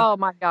 Yes. Yeah. Oh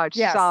my God,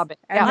 sobbing.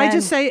 And I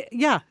just say,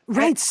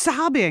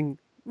 sobbing.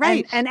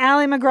 Right. And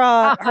Ally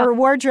McGraw, her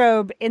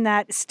wardrobe in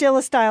that, still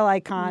a style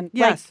icon.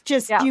 Yes. Like,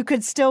 just, you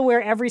could still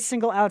wear every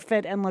single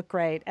outfit and look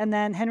great. And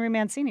then Henry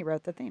Mancini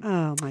wrote the theme.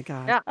 Oh, my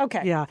God. Yeah.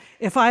 Okay. Yeah.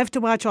 If I have to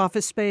watch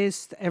Office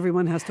Space,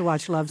 everyone has to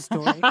watch Love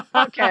Story.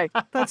 Okay.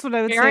 That's what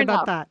I would Fair say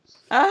enough. about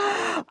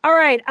that. All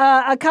right.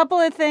 A couple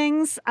of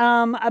things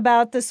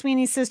about the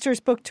Sweeney Sisters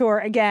book tour.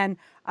 Again,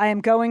 I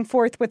am going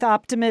forth with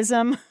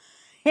optimism.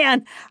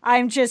 And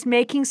I'm just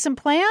making some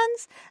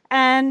plans.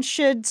 And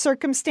should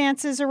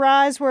circumstances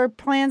arise where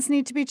plans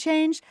need to be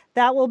changed,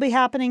 that will be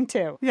happening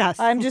too. Yes.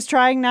 I'm just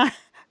trying not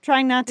to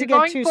You're get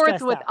going too forth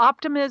stressed with out.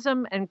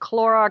 optimism and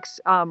Clorox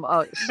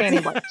sandy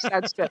wipes.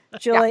 That's good.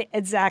 Julie,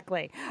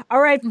 exactly.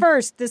 All right,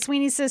 first, The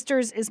Sweeney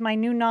Sisters is my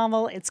new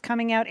novel. It's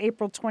coming out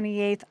April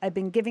 28th. I've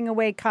been giving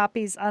away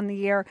copies on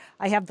the air.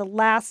 I have the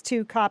last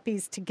 2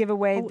 copies to give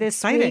away this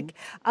exciting.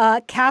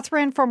 week.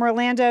 Catherine from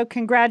Orlando,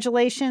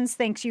 congratulations.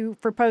 Thanks you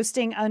for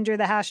posting under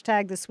the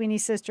hashtag The Sweeney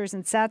Sisters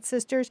and Sat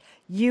Sisters.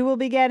 You will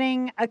be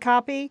getting a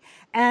copy.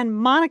 And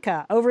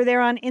Monica, over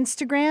there on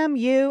Instagram,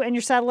 you and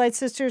your Satellite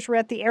Sisters were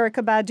at the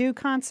Erykah Badu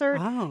concert.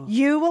 Oh.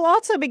 You will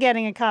also be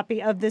getting a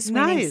copy of The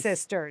Sweeney Nice.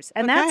 Sisters.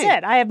 And Okay. that's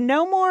it. I have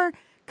no more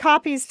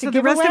copies to So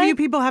give the rest away. of you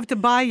people have to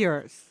buy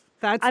yours.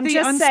 That's I'm the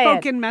just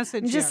unspoken saying.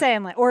 message I'm just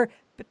here. saying, or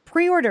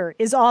pre-order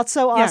is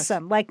also Yes.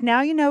 awesome. Like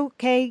now you know,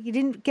 okay, you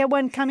didn't get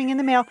one coming in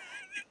the mail.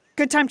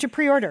 Good time to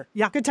pre-order.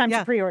 Yeah, Good time yeah.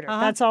 to pre-order. Uh-huh.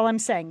 That's all I'm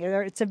saying.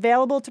 It's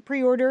available to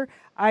pre-order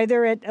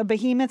either at a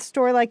behemoth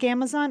store like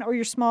Amazon or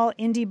your small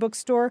indie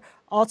bookstore.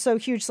 Also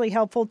hugely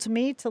helpful to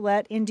me to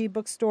let indie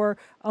bookstore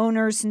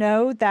owners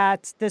know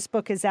that this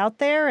book is out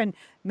there, and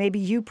maybe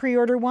you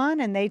pre-order one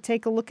and they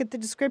take a look at the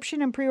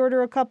description and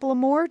pre-order a couple of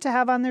more to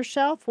have on their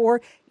shelf or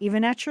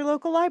even at your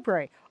local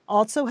library.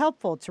 Also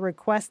helpful to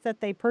request that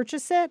they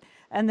purchase it,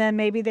 and then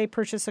maybe they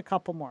purchase a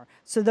couple more.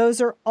 So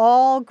those are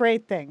all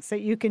great things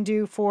that you can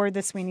do for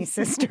the Sweeney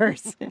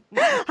Sisters.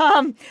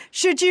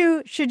 Should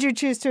you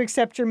choose to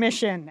accept your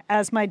mission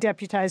as my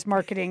deputized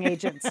marketing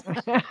agents.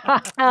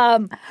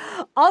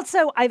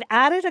 Also, I've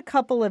added a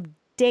couple of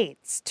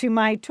dates to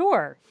my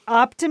tour,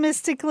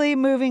 optimistically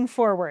moving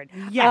forward.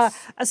 Yes.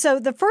 So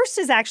the first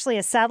is actually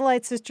a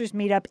Satellite Sisters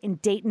meetup in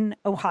Dayton,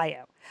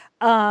 Ohio.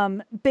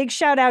 Big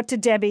shout out to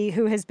Debbie,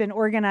 who has been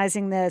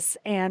organizing this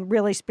and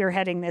really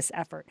spearheading this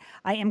effort.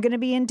 I am going to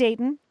be in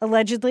Dayton,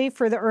 allegedly,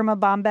 for the Irma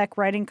Bombeck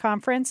Writing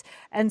Conference.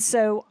 And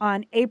so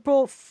on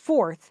April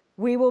 4th,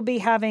 we will be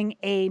having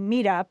a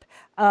meetup.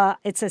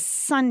 It's a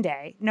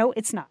Sunday. No,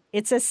 it's not.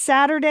 It's a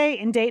Saturday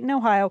in Dayton,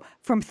 Ohio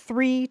from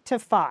 3 to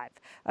 5.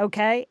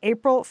 Okay?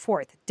 April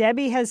 4th.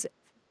 Debbie has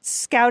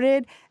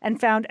scouted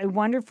and found a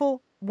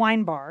wonderful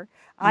wine bar.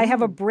 I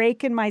have a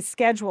break in my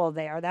schedule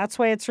there. That's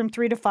why it's from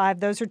 3 to 5.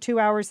 Those are 2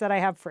 hours that I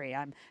have free.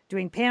 I'm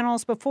doing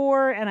panels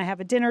before, and I have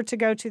a dinner to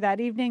go to that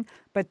evening.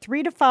 But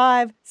 3 to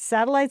 5,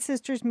 Satellite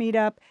Sisters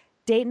Meetup,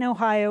 Dayton,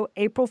 Ohio,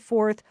 April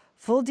 4th.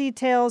 Full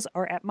details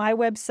are at my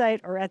website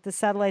or at the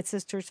Satellite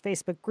Sisters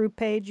Facebook group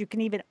page. You can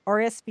even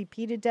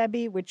RSVP to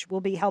Debbie, which will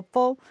be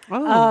helpful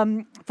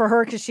for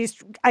her because she's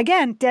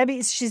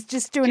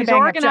just doing a She's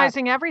bang-up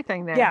organizing job.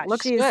 everything there. Yeah,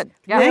 Looks she's good.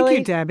 Yeah. Thank really-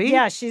 you, Debbie.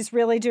 Yeah, she's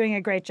really doing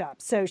a great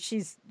job. So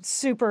she's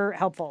super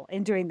helpful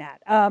in doing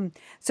that.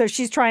 So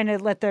she's trying to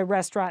let the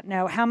restaurant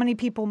know how many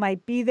people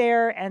might be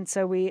there, and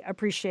so we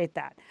appreciate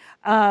that.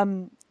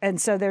 And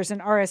so there's an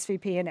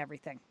RSVP and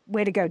everything.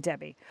 Way to go,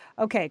 Debbie.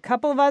 Okay, a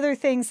couple of other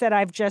things that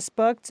I've just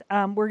booked.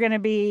 I'm going to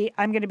be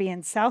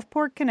in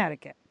Southport,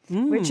 Connecticut,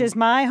 which is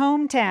my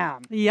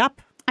hometown.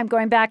 Yep. I'm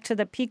going back to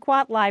the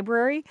Pequot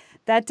Library.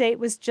 That date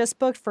was just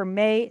booked for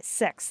May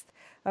 6th.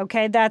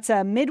 Okay, that's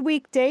a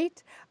midweek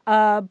date,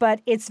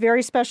 but it's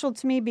very special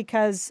to me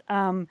because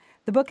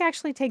the book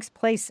actually takes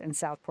place in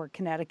Southport,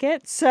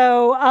 Connecticut.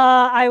 So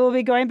I will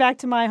be going back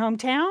to my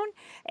hometown,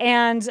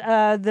 and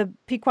the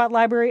Pequot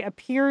Library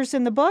appears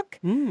in the book.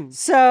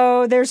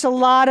 So there's a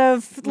lot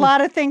of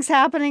things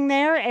happening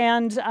there,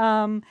 and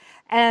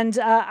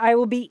I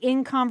will be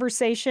in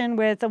conversation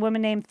with a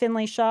woman named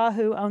Finley Shaw,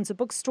 who owns a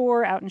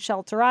bookstore out in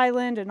Shelter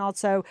Island and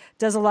also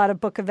does a lot of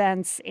book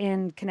events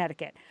in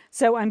Connecticut.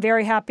 So I'm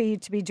very happy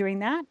to be doing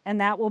that, and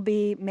that will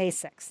be May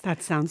 6th.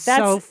 That sounds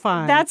so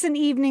fun. That's an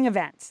evening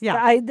event.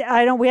 Yeah.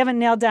 We haven't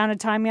nailed down a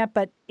time yet,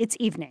 but it's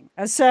evening.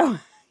 So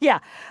yeah,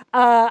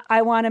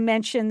 I want to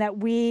mention that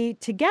we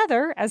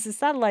together as the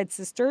Satellite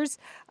Sisters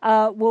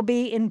will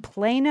be in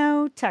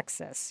Plano,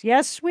 Texas.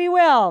 Yes, we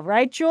will.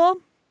 Right, Jewel?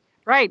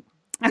 Right.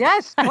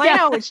 Yes,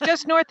 Plano. It's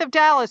just north of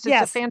Dallas. It's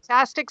Yes. a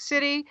fantastic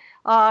city,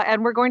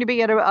 and we're going to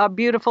be at a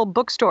beautiful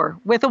bookstore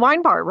with a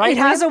wine bar, right? It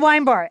has a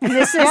wine bar. And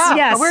this is, Yeah,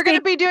 yes. we're going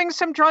to be doing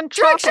some drunk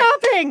drunk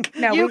shopping.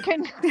 shopping. No, You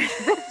can.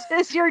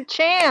 This is your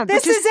chance.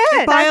 this is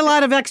it. Buy a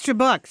lot of extra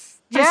books.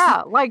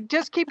 Yeah,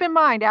 just keep in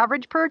mind,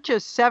 average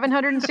purchase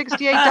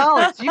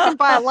 $768. You can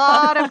buy a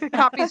lot of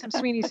copies of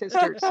Sweeney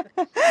Sisters.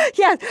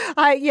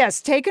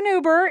 Yes, take an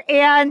Uber.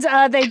 And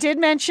they did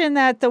mention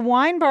that the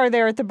wine bar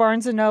there at the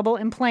Barnes & Noble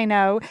in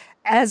Plano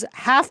as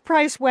half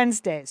price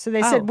Wednesdays. So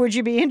they said, would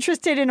you be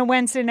interested in a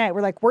Wednesday night?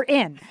 We're like, we're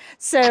in.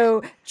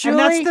 So Julie, and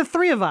that's the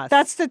three of us.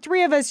 That's the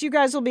three of us. You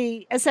guys will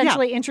be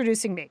essentially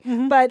introducing me.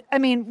 But I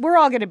mean, we're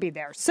all going to be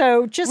there.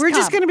 So we're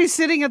just going to be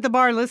sitting at the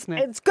bar listening.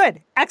 It's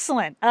good.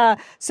 Excellent.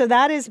 So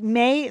that is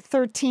May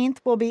 13th.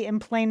 We'll be in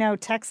Plano,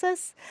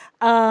 Texas.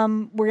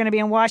 We're going to be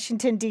in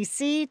Washington,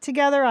 D.C.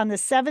 together on the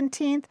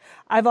 17th.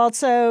 I've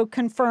also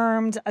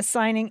confirmed a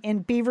signing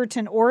in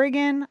Beaverton,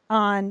 Oregon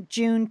on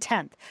June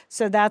 10th.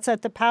 So that's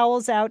at the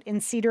Powell's out in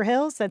Cedar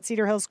Hills. That's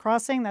Cedar Hills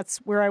Crossing. That's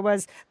where I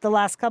was the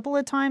last couple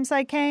of times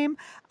I came.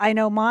 I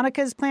know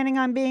Monica's planning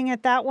on being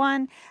at that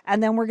one.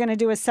 And then we're going to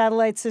do a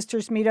Satellite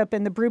Sisters meetup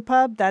in the Brew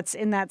Pub. That's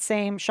in that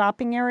same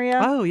shopping area.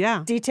 Oh,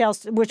 yeah.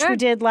 Details, which we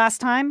did last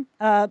time.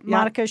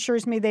 Monica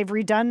assures me they've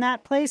redone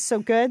that place. So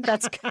good.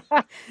 That's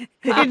good.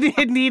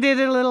 It needed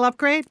a little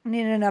upgrade?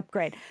 Needed an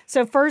upgrade.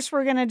 So first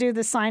we're going to do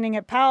the signing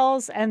at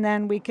Powell's, and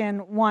then we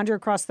can wander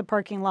across the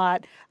parking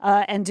lot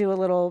and do a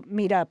little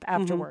meetup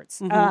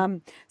afterwards.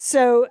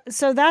 So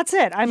that's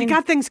it. I mean, you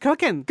got things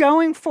cooking.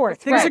 Going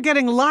forth. Things are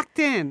getting locked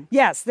in.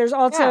 Yes. There's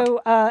also,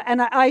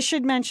 and I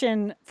should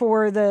mention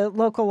for the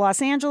local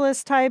Los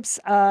Angeles types,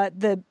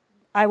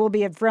 I will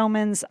be at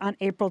Vroman's on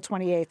April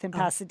 28th in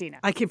Pasadena.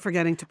 I keep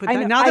forgetting to put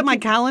that. Now that my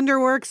calendar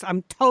works,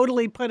 I'm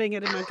totally putting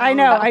it in my calendar. I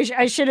know.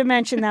 I should have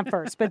mentioned that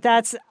first. But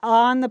that's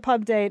on the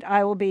pub date.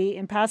 I will be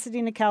in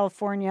Pasadena,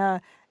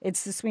 California.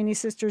 It's the Sweeney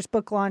Sisters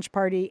book launch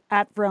party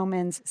at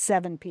Vroman's,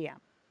 7 p.m.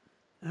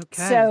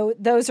 Okay. So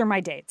those are my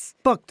dates.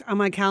 Booked on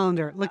my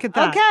calendar. Look at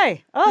that.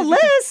 Okay. Oh,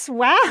 Liz.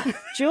 Wow.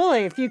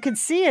 Julie, if you could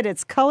see it,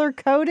 it's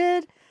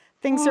color-coded.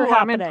 Things are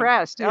happening. I'm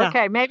impressed. Yeah.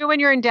 Okay, maybe when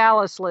you're in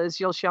Dallas, Liz,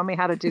 you'll show me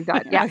how to do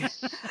that. Yeah.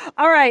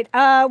 All right.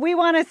 We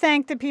want to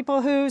thank the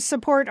people who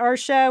support our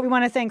show. We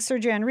want to thank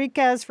Sergio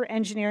Enriquez for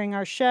engineering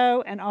our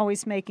show and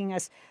always making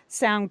us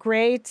sound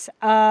great.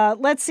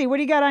 Let's see. What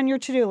do you got on your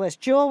to-do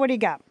list? Jewel, what do you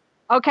got?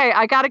 Okay,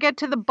 I got to get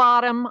to the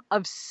bottom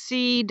of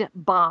seed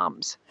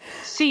bombs.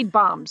 Seed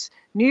bombs.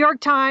 New York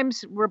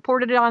Times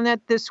reported on it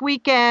this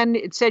weekend.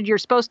 It said you're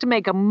supposed to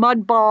make a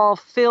mud ball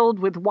filled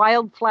with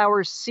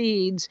wildflower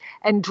seeds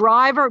and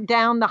drive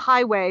down the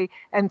highway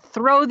and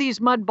throw these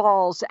mud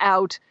balls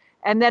out,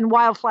 and then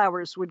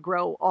wildflowers would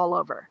grow all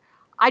over.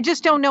 I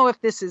just don't know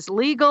if this is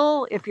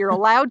legal, if you're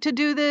allowed to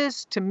do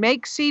this, to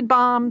make seed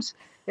bombs.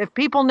 If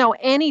people know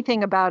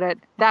anything about it,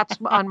 that's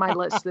on my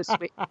list this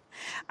week.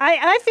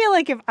 I feel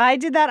like if I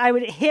did that, I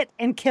would hit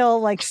and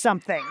kill like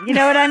something. You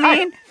know what I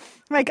mean?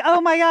 Like,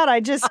 oh my God, I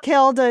just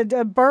killed a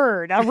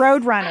bird, a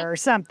roadrunner or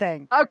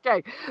something.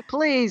 Okay,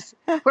 please.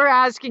 We're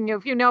asking you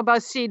if you know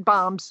about seed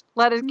bombs.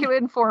 Let us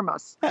inform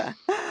us.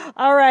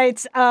 All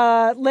right.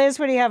 Liz,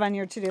 what do you have on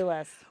your to-do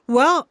list?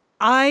 Well,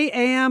 I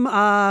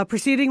am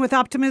proceeding with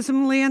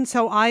optimism, Lian,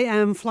 so I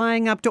am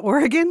flying up to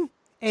Oregon.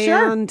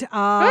 And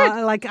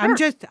I'm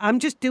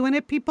just doing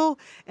it, people.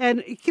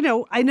 And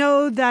I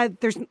know that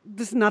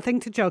there's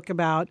nothing to joke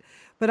about,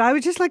 but I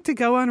would just like to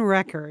go on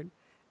record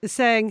as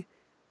saying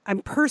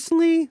I'm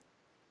personally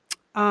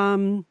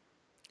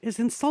is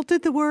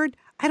insulted the word?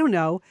 I don't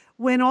know.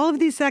 When all of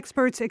these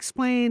experts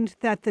explained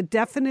that the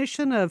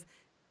definition of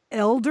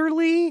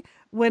elderly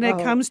when it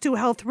comes to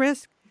health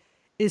risk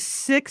is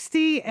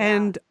 60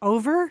 and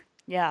over.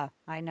 Yeah,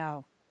 I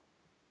know.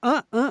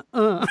 I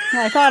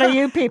thought of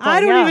you people.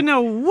 I don't even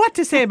know what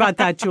to say about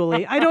that,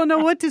 Julie. I don't know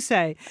what to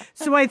say.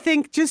 So I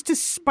think just to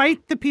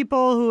spite the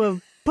people who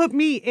have put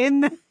me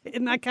in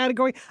that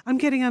category, I'm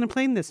getting on a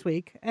plane this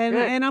week,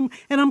 and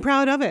I'm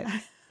proud of it.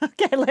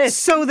 Okay, Liz.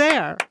 So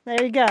there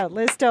you go,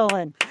 Liz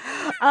Dolan.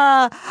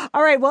 All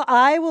right, well,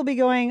 I will be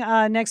going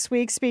next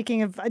week.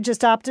 Speaking of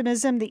just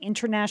optimism, the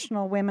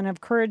International Women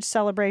of Courage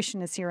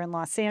celebration is here in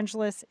Los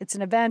Angeles. It's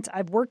an event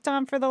I've worked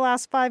on for the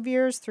last 5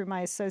 years through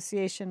my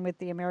association with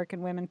the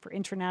American Women for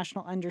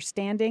International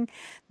Understanding.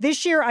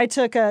 This year, I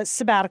took a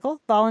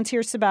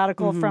volunteer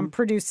sabbatical from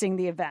producing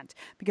the event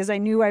because I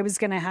knew I was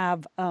going to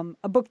have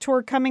a book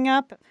tour coming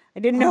up. I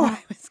didn't know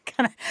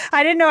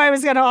I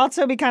was gonna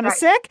also be kind of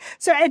sick.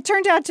 So it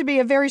turned out to be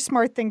a very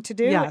smart thing to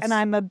do. Yes. And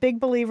I'm a big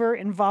believer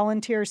in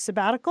volunteer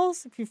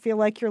sabbaticals. If you feel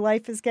like your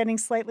life is getting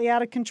slightly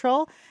out of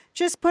control,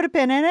 just put a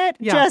pin in it.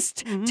 Yeah.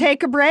 Just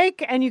take a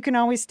break, and you can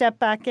always step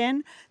back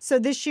in. So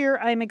this year,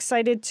 I'm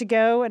excited to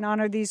go and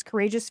honor these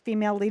courageous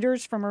female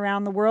leaders from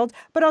around the world.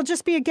 But I'll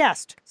just be a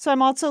guest. So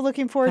I'm also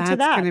looking forward to that.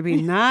 That's going to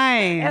be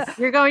nice.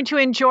 You're going to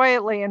enjoy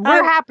it, Lian.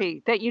 We're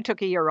happy that you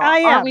took a year off,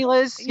 aren't we,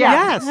 Liz?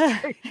 Yes.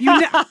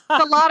 It's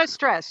a lot of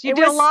stress. You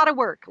did a lot of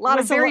work, a lot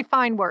of very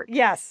fine work.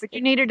 Yes. But you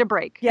needed a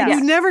break. Yes.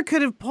 You never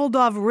could have pulled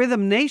off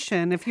Rhythm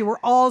Nation if you were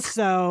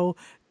also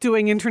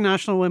doing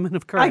International Women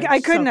of Courage. I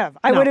couldn't have.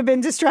 I would have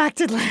been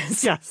distracted,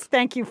 Liz. Yes.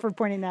 Thank you for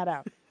pointing that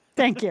out.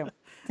 Thank you.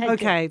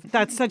 Okay,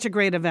 that's such a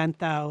great event,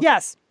 though.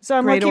 Yes. So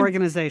I'm great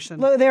organization.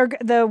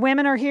 The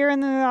women are here in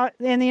the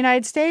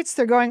United States.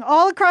 They're going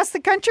all across the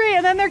country,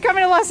 and then they're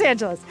coming to Los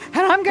Angeles,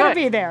 and I'm going to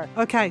be there.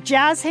 Okay.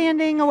 Jazz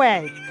handing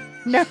away.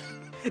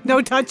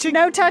 No touching?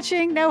 No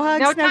touching, no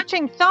hugs. No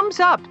touching. Thumbs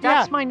up.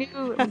 That's my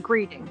new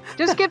greeting.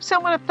 Just give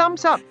someone a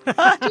thumbs up. 2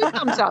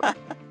 thumbs up.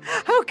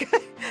 Okay,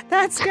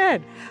 that's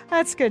good.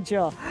 That's good,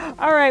 Jill.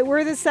 All right,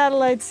 we're the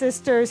Satellite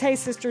Sisters. Hey,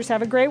 sisters,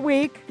 have a great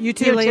week. You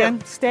too,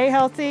 Lian. Stay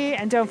healthy,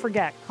 and don't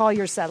forget, call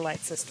your Satellite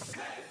Sister.